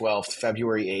January 12th,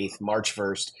 February 8th, March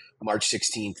 1st, March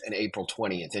 16th, and April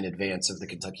 20th in advance of the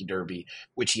Kentucky Derby,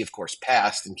 which he, of course,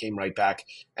 passed and came right back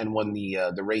and won the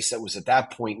race that was at that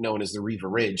point known as the Riva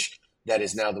Ridge, that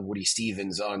is now the Woody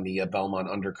Stevens on the Belmont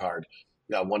undercard.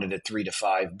 Won it at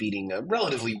 3-5, beating a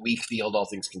relatively weak field, all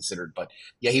things considered. But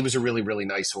yeah, he was a really, really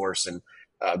nice horse. And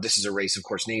this is a race, of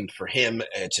course, named for him.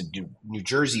 It's a New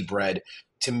Jersey bred.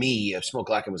 To me, Smoke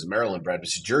Glacken was a Maryland bred, but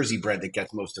it's a Jersey bred that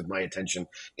gets most of my attention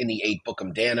in the 8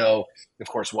 Bookham Dano. Of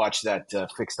course, watch that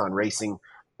Fixed on Racing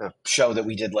show that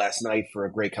we did last night for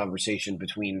a great conversation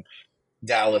between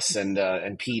Dallas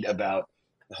and Pete about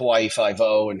Hawaii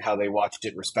 5-0 and how they watched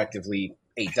it respectively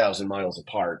 8,000 miles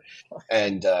apart,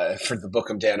 and for the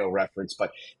Bookham Dano reference.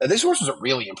 But this horse was a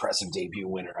really impressive debut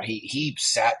winner. He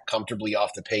sat comfortably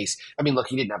off the pace. I mean, look,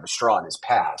 he didn't have a straw in his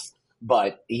path,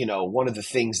 but, one of the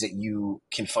things that you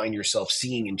can find yourself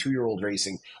seeing in 2-year-old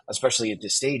racing, especially at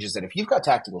this stage, is that if you've got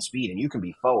tactical speed and you can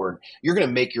be forward, you're going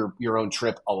to make your own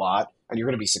trip a lot, and you're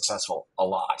going to be successful a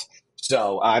lot.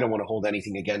 So I don't want to hold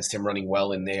anything against him running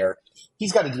well in there.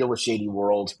 He's got to deal with Shady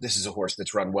World. This is a horse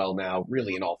that's run well now,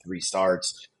 really in all 3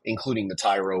 starts, including the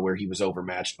Tyro where he was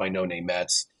overmatched by No Name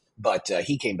Mets. But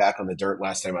he came back on the dirt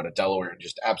last time out of Delaware and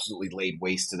just absolutely laid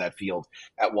waste to that field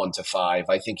at 1-5.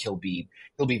 I think he'll be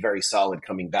very solid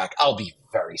coming back. I'll be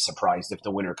very surprised if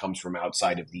the winner comes from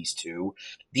outside of these two.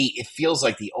 It feels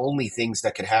like the only things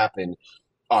that could happen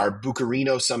are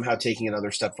Bucarino somehow taking another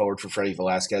step forward for Freddie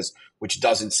Velasquez, which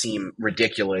doesn't seem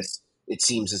ridiculous. It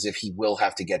seems as if he will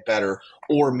have to get better.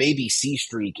 Or maybe Sea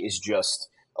Streak is just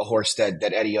a horse that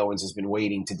Eddie Owens has been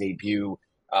waiting to debut.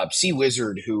 Sea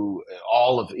Wizard,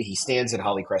 he stands at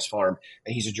Hollycrest Farm,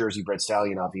 and he's a Jersey bred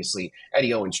stallion, obviously.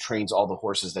 Eddie Owens trains all the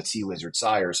horses that Sea Wizard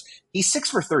sires. He's 6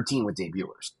 for 13 with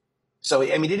debuters. So,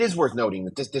 I mean, it is worth noting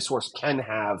that this horse can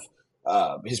have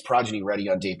his progeny ready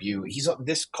on debut.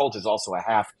 This colt is also a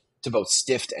half to both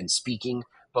Stift and Speaking,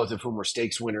 both of whom were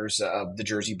stakes winners of the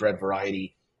Jersey bred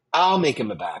variety. I'll make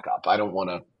him a backup. I don't want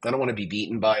to be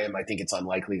beaten by him. I think it's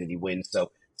unlikely that he wins.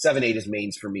 So 7-8 is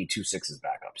mains for me, 2-6 is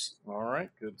backups. All right,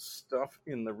 good stuff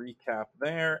in the recap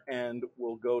there. And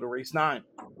we'll go to race 9,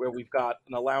 where we've got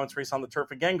an allowance race on the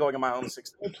turf again, going a mile and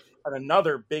 16, and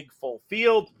another big full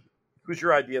field. Who's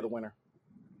your idea of the winner?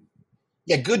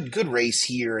 Yeah, good race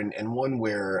here, and one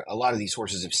where a lot of these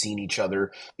horses have seen each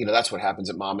other. That's what happens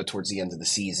at Monmouth towards the end of the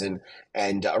season.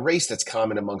 And a race that's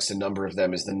common amongst a number of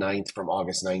them is the 9th from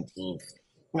August 19th.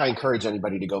 I encourage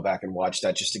anybody to go back and watch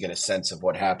that just to get a sense of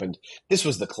what happened. This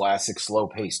was the classic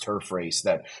slow-paced turf race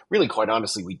that really, quite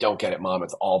honestly, we don't get at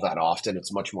Monmouth all that often.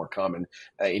 It's much more common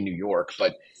in New York.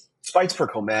 But Spites per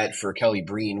Comet for Kelly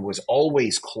Breen was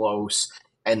always close.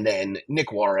 And then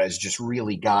Nick Juarez just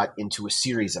really got into a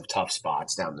series of tough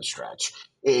spots down the stretch.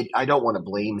 I don't want to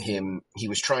blame him. He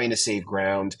was trying to save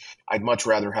ground. I'd much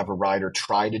rather have a rider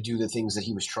try to do the things that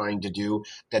he was trying to do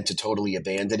than to totally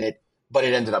abandon it. But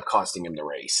it ended up costing him the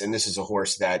race. And this is a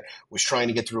horse that was trying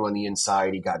to get through on the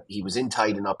inside. He was in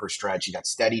tight in upper stretch. He got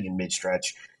steadied in mid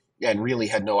stretch and really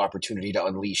had no opportunity to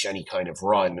unleash any kind of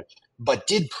run, but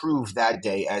did prove that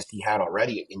day, as he had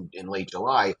already in late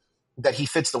July, that he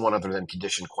fits the one other than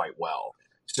condition quite well.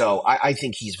 So I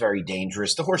think he's very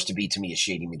dangerous. The horse to beat to me is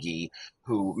Shady McGee,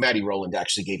 who Maddie Rowland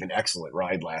actually gave an excellent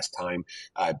ride last time.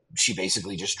 She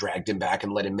basically just dragged him back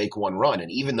and let him make one run. And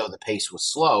even though the pace was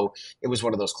slow, it was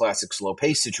one of those classic slow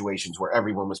pace situations where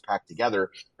everyone was packed together.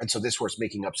 And so this horse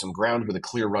making up some ground with a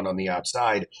clear run on the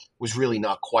outside was really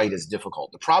not quite as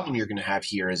difficult. The problem you're going to have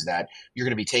here is that you're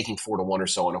going to be taking 4-1 or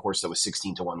so on a horse that was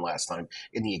 16-1 last time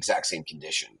in the exact same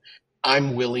condition.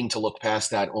 I'm willing to look past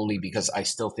that only because I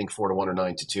still think 4-1 or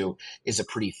 9-2 is a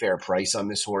pretty fair price on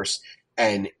this horse.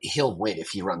 and he'll win if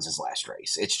he runs his last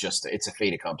race. It's a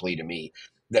fait accompli to me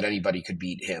that anybody could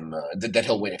beat him, that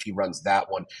he'll win if he runs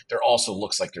that one. There also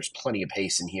looks like there's plenty of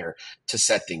pace in here to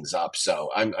set things up. So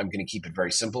I'm going to keep it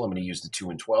very simple. I'm going to use the 2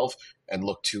 and 12 and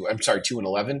 2 and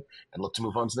 11 and look to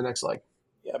move on to the next leg.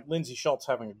 Yeah, Lindsay Schultz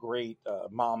having a great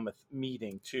Monmouth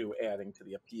meeting too, adding to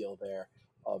the appeal there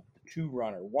of the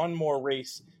two-runner. One more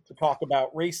race to talk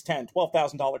about. Race 10,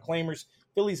 $12,000 claimers,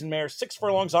 fillies and mares, 6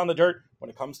 furlongs on the dirt. When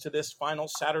it comes to this final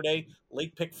Saturday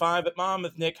late pick 5 at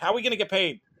Monmouth, Nick, how are we going to get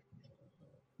paid?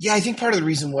 Yeah, I think part of the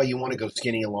reason why you want to go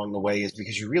skinny along the way is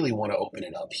because you really want to open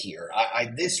it up here.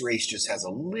 This race just has a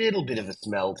little bit of a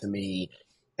smell to me.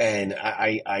 And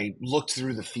I looked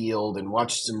through the field and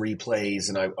watched some replays,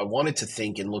 and I wanted to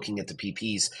think, in looking at the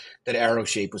PPs, that Arrow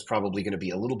Shape was probably going to be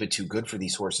a little bit too good for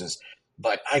these horses.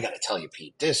 But I got to tell you,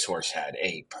 Pete, this horse had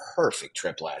a perfect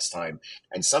trip last time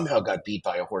and somehow got beat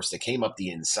by a horse that came up the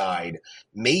inside.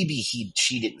 Maybe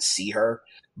she didn't see her,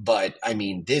 but I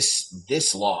mean,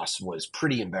 this loss was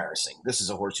pretty embarrassing. This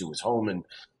is a horse who was home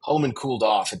and cooled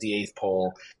off at the 8th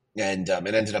pole, and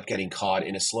it ended up getting caught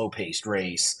in a slow-paced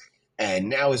race. And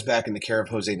now is back in the care of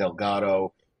Jose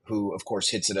Delgado, who, of course,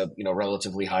 hits at a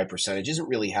relatively high percentage, isn't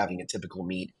really having a typical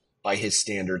meet by his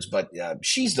standards, but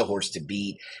she's the horse to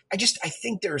beat. I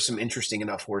think there are some interesting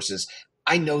enough horses.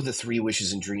 I know the 3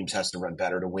 Wishes and Dreams has to run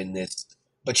better to win this,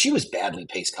 but she was badly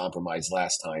pace compromised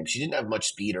last time. She didn't have much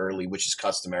speed early, which is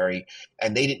customary,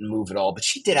 and they didn't move at all, but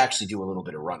she did actually do a little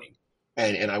bit of running.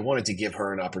 And I wanted to give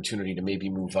her an opportunity to maybe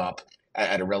move up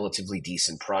at a relatively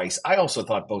decent price. I also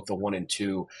thought both the 1 and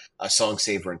 2, Song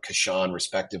Saver and Kashan,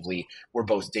 respectively, were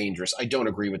both dangerous. I don't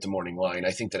agree with the morning line.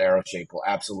 I think that Arrow Shape will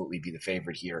absolutely be the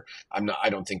favorite here. I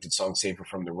don't think that Song Saver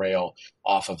from the rail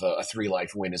off of a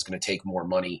 3-life win is going to take more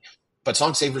money. But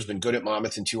Song Saver's been good at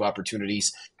Monmouth in 2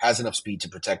 opportunities, has enough speed to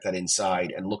protect that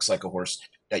inside, and looks like a horse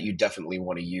that you definitely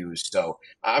want to use. So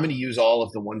I'm going to use all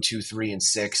of the 1, 2, 3, and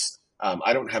 6.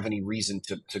 I don't have any reason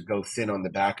to go thin on the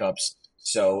backups.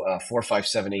 So 4, 5,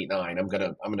 7, 8, 9. I'm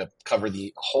gonna cover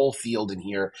the whole field in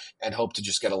here and hope to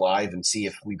just get alive and see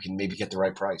if we can maybe get the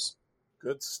right price.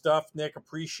 Good stuff, Nick.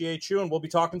 Appreciate you, and we'll be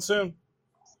talking soon.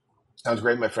 Sounds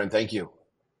great, my friend. Thank you.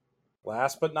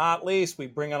 Last but not least, we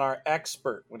bring on our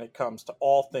expert when it comes to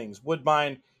all things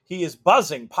Woodbine. He is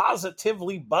buzzing,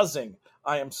 positively buzzing,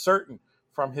 I am certain,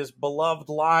 from his beloved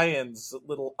Lions'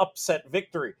 little upset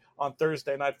victory on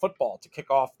Thursday Night Football to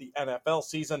kick off the NFL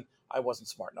season. I wasn't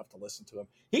smart enough to listen to him.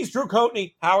 He's Dre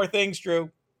Coatney. How are things, Drew?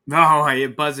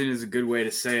 No, buzzing is a good way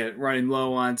to say it. Running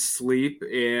low on sleep,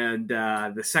 and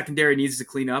the secondary needs to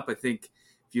clean up. I think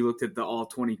if you looked at the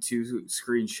all-22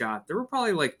 screenshot, there were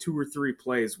probably like 2 or 3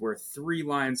 plays where 3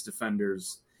 Lions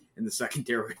defenders in the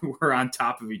secondary were on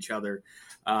top of each other.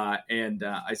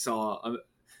 I saw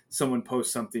someone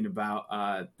post something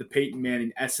about the Peyton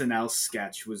Manning SNL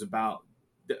sketch was about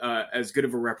as good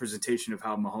of a representation of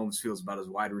how Mahomes feels about his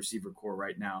wide receiver core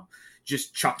right now,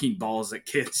 just chucking balls at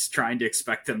kids, trying to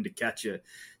expect them to catch it.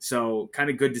 So kind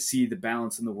of good to see the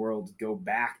balance in the world go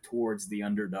back towards the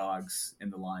underdogs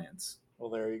and the Lions. Well,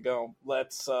 there you go.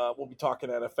 We'll be talking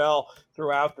NFL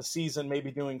throughout the season, maybe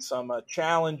doing some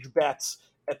challenge bets,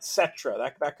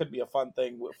 etc. That could be a fun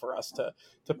thing for us to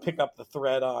pick up the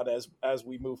thread on as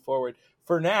we move forward.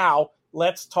 For now,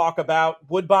 let's talk about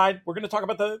Woodbine. We're going to talk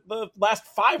about the last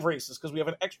 5 races because we have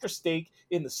an extra stake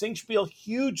in the Singspiel.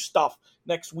 Huge stuff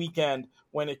next weekend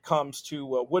when it comes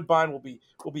to Woodbine.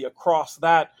 We'll be across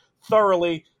that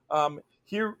thoroughly.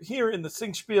 Here in the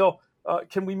Singspiel,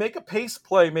 can we make a pace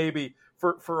play maybe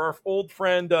for our old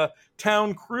friend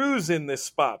Town Cruise in this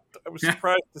spot? I was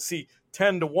surprised to see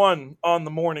 10-1 on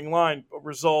the morning line, a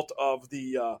result of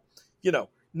the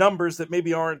numbers that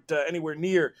maybe aren't anywhere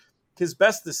near his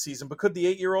best this season. But could the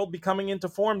 8-year-old be coming into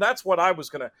form? That's what I was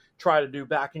going to try to do,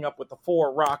 backing up with the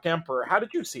 4 Rock Emperor. How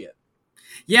did you see it?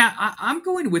 Yeah, I'm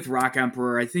going with Rock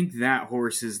Emperor. I think that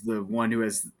horse is the one who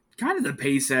has kind of the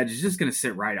pace edge. Is just going to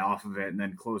sit right off of it and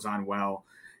then close on well,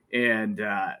 and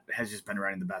has just been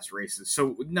running the best races.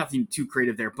 So nothing too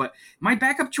creative there. But my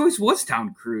backup choice was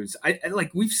Town Cruise. I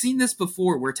we've seen this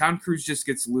before where Town Cruise just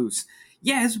gets loose.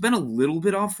 Yeah, it's been a little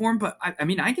bit off form, but I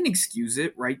mean, I can excuse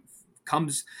it, right?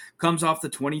 Comes off the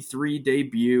 23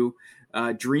 debut.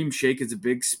 Dream Shake is a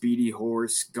big, speedy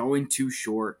horse, going too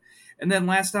short. And then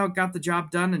last out got the job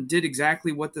done and did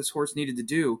exactly what this horse needed to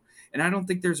do. And I don't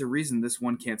think there's a reason this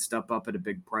one can't step up at a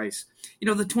big price. The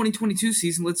 2022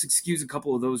 season, let's excuse a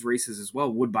couple of those races as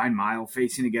well. Woodbine Mile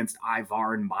facing against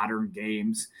Ivar in Modern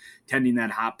Games, tending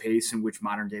that hot pace in which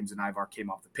Modern Games and Ivar came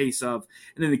off the pace of.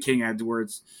 And then the King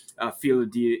Edwards, Fila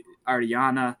di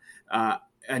Ardiana,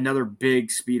 another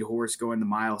big speed horse going the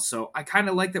mile. So I kind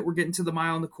of like that we're getting to the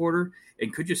mile and the quarter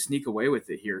and could just sneak away with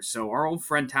it here. So our old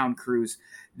friend Town Cruise,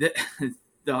 the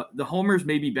homers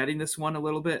may be betting this one a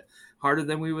little bit harder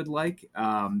than we would like.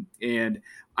 And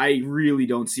I really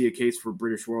don't see a case for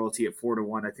British Royalty at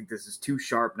 4-1. I think this is too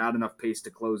sharp, not enough pace to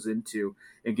close into,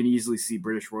 and can easily see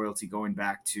British Royalty going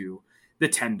back to the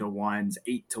 10-1s,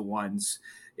 8-1s,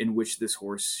 in which this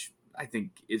horse, I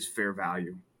think, is fair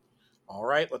value. All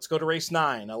right, let's go to race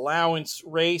 9. Allowance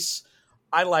race.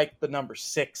 I like the number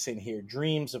 6 in here,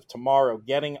 Dreams of Tomorrow,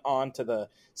 getting onto the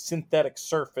synthetic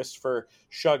surface for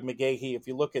Shug McGahee. If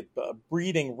you look at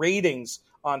breeding ratings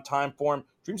on Time Form,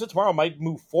 Dreams of Tomorrow might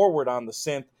move forward on the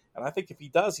synth, and I think if he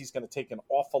does, he's going to take an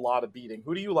awful lot of beating.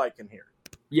 Who do you like in here?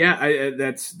 Yeah,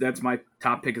 that's my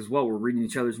top pick as well. We're reading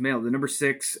each other's mail. The number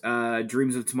 6,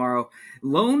 Dreams of Tomorrow,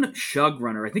 lone Shug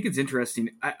runner. I think it's interesting.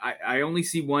 I only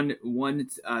see one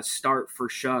start for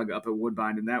Shug up at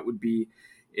Woodbine, and that would be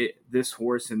this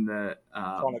horse in the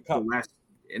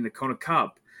Kona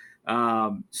Cup.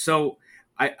 So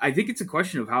I think it's a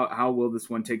question of how will this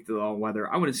one take the all weather.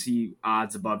 I want to see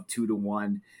odds above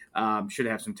 2-1. Should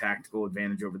have some tactical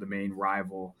advantage over the main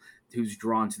rival, who's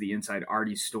drawn to the inside,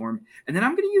 Artie Storm. And then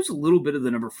I'm going to use a little bit of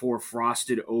the number 4,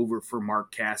 Frosted Over, for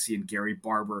Mark Cassie and Gary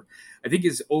Barber. I think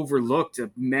is overlooked,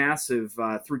 a massive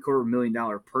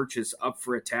 $750,000 purchase up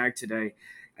for a tag today.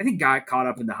 I think got caught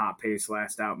up in the hot pace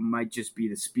last out. Might just be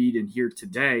the speed, and here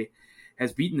today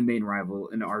has beaten the main rival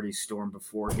in Artie Storm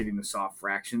before hitting the soft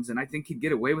fractions, and I think he'd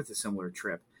get away with a similar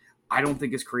trip. I don't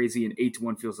think it's crazy, and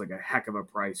 8-1 feels like a heck of a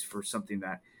price for something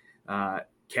that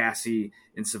Cassie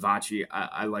and Savachi,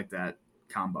 I like that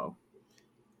combo.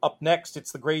 Up next,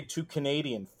 it's the Grade 2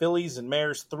 Canadian. Fillies and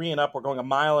mares 3 and up. We're going 1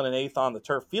 1/8 on the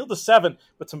turf. Field of 7,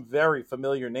 but some very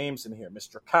familiar names in here.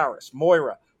 Mr. Karis,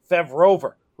 Moira, Fev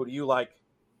Rover. Who do you like?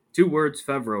 2 words,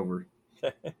 Fev Rover.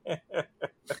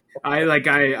 I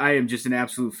am just an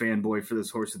absolute fanboy for this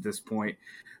horse at this point.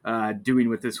 Doing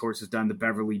what this horse has done, the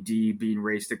Beverly D being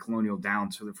raced at Colonial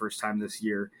Downs for the first time this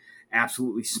year,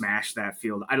 absolutely smashed that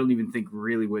field. I don't even think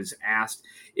really was asked.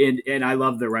 And I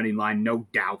love the running line, no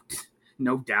doubt.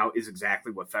 No doubt is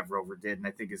exactly what Fev Rover did, and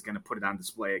I think is going to put it on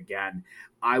display again.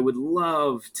 I would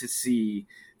love to see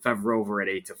Fev Rover at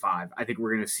 8-5. I think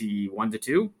we're going to see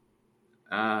 1-2,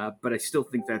 but I still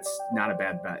think that's not a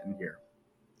bad bet in here.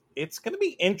 It's going to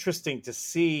be interesting to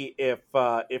see if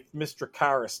Mr.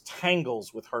 Karis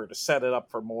tangles with her to set it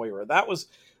up for Moira. That was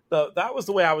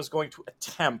the way I was going to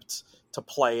attempt to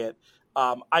play it.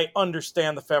 I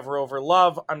understand the Fev Rover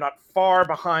love. I'm not far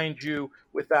behind you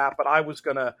with that, but I was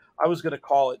gonna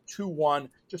call it 2-1.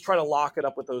 Just try to lock it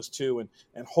up with those two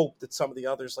and hope that some of the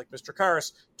others, like Mr.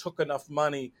 Karis, took enough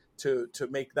money to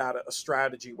make that a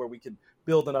strategy where we can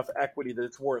build enough equity that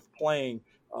it's worth playing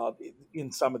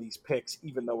in some of these picks,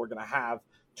 even though we're going to have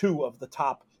 2 of the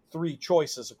top 3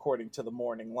 choices according to the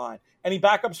morning line. Any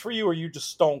backups for you, or are you just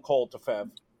stone cold to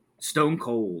Fev? Stone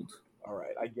cold. All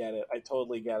right, I get it. I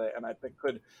totally get it, and I think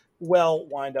could well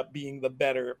wind up being the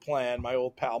better plan. My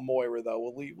old pal Moira,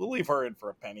 though, we'll leave her in for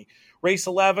a penny. Race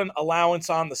 11, allowance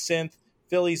on the synth,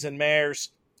 fillies and mares,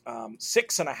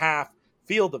 6.5,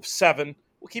 field of 7.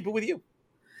 We'll keep it with you.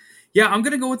 Yeah, I'm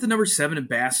going to go with the number 7,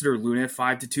 Ambassador Luna,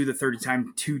 5-2. The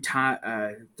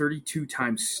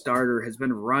 32-time starter has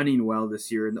been running well this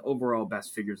year in the overall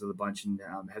best figures of the bunch, and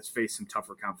has faced some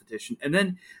tougher competition. And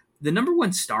then the number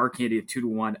 1 Star Candy at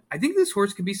 2-1. I think this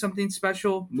horse could be something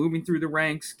special, moving through the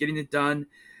ranks, getting it done.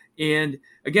 And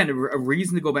again, a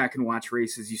reason to go back and watch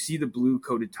races. You see the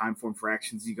blue-coated time form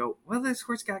fractions. You go, well, this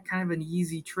horse got kind of an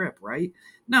easy trip, right?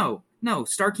 No.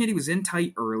 Star Candy was in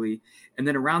tight early, and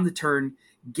then around the turn,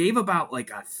 gave about like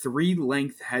a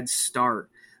 3-length head start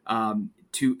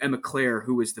to Emma Claire,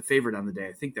 who was the favorite on the day.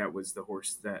 I think that was the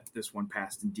horse that this one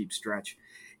passed in deep stretch.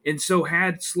 And so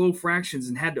had slow fractions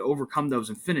and had to overcome those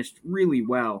and finished really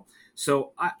well.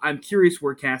 So I'm curious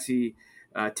where Cassie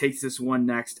takes this one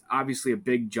next. Obviously a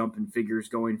big jump in figures,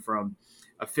 going from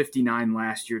a 59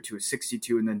 last year to a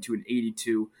 62 and then to an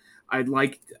 82. I'd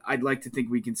like to think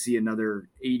we can see another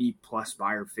 80-plus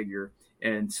buyer figure.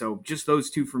 And so just those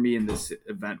 2 for me in this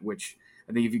event, which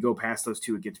I think if you go past those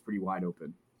 2, it gets pretty wide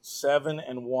open. 7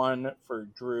 and 1 for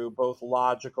Drew, both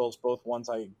logicals, both ones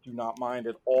I do not mind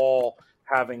at all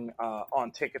having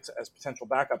on tickets as potential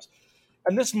backups.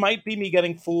 And this might be me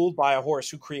getting fooled by a horse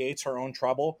who creates her own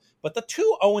trouble, but the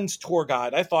 2 Owens Tour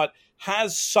Guide, I thought,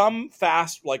 has some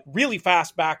fast, like really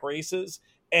fast back races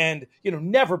and,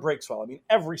 never breaks well. I mean,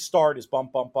 every start is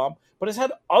bump, but has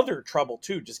had other trouble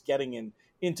too, just getting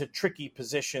into tricky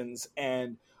positions.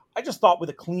 And I just thought with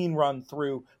a clean run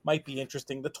through might be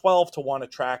interesting. The 12-1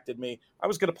 attracted me. I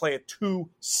was going to play a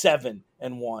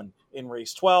 2-7-1 in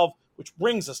race 12, which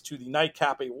brings us to the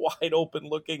nightcap, a wide open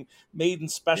looking maiden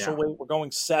special weight. We're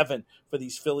going 7 for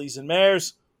these fillies and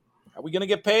mares. Are we going to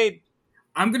get paid?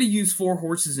 I'm going to use 4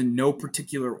 horses in no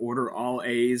particular order, all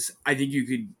A's. I think you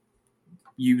could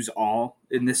use all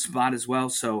in this spot as well.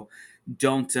 So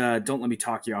don't let me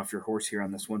talk you off your horse here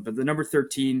on this one. But the number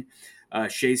 13,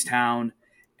 Shaystown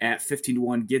at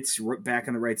 15-1 gets back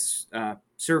on the right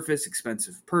surface,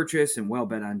 expensive purchase, and well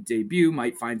bet on debut.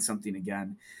 Might find something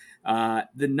again.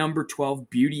 The number 12,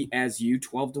 Beauty As You,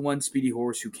 12-1 speedy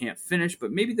horse who can't finish,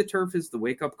 but maybe the turf is the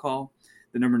wake-up call.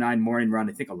 The number 9, Morning Run.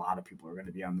 I think a lot of people are going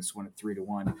to be on this one at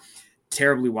 3-1.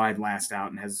 Terribly wide last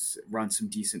out and has run some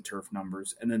decent turf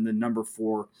numbers. And then the number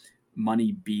 4,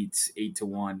 Money Beats,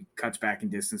 8-1, cuts back in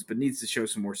distance, but needs to show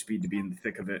some more speed to be in the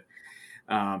thick of it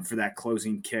for that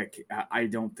closing kick. I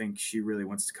don't think she really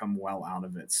wants to come well out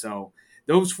of it. So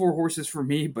those 4 horses for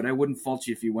me, but I wouldn't fault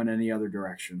you if you went any other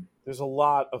direction. There's a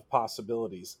lot of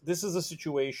possibilities. This is a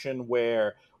situation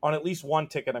where on at least one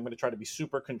ticket, I'm going to try to be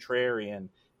super contrarian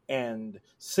and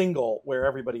single where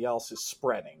everybody else is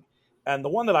spreading. And the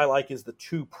one that I like is the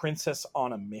 2, Princess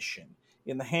on a Mission.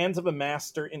 In the hands of a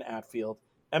master in Atfield,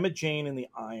 Emma Jane in the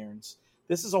irons.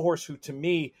 This is a horse who, to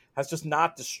me, has just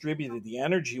not distributed the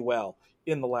energy well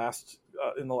in the last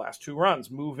 2 runs,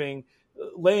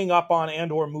 laying up on and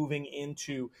or moving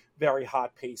into very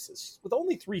hot paces. With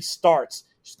only 3 starts,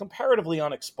 she's comparatively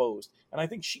unexposed, and I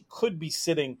think she could be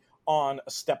sitting on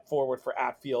a step forward for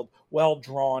Atfield, well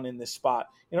drawn in this spot.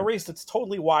 In a race that's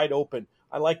totally wide open,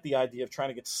 I like the idea of trying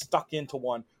to get stuck into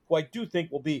one who I do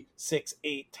think will be 6,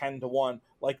 8, 10-1,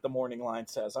 like the morning line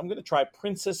says. I'm going to try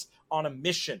Princess on a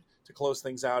Mission to close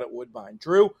things out at Woodbine.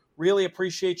 Drew, really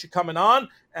appreciate you coming on,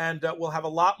 and we'll have a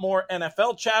lot more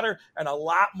NFL chatter and a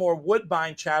lot more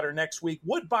Woodbine chatter next week.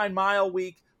 Woodbine Mile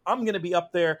Week. I'm going to be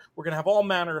up there. We're going to have all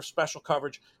manner of special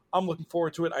coverage. I'm looking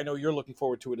forward to it. I know you're looking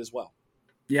forward to it as well.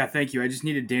 Yeah, thank you. I just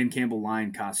need a Dan Campbell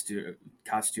Lion costume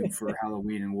for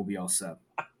Halloween, and we'll be all set.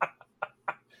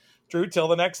 Drew, till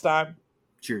the next time.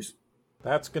 Cheers.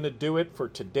 That's going to do it for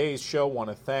today's show. Want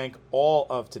to thank all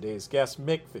of today's guests,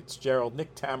 Mick Fitzgerald,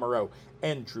 Nick Tammaro,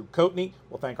 and Dre Coatney.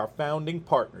 We'll thank our founding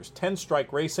partners, 10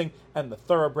 Strike Racing and the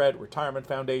Thoroughbred Retirement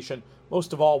Foundation.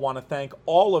 Most of all, want to thank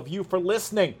all of you for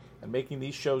listening and making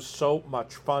these shows so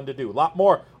much fun to do. A lot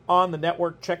more on the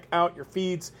network. Check out your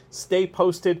feeds. Stay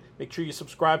posted. Make sure you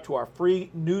subscribe to our free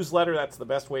newsletter. That's the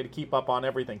best way to keep up on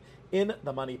everything.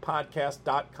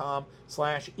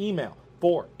 InTheMoneyPodcast.com/email.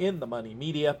 For In the Money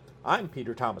Media, I'm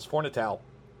Peter Thomas Fornatale.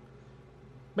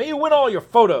 May you win all your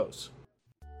photos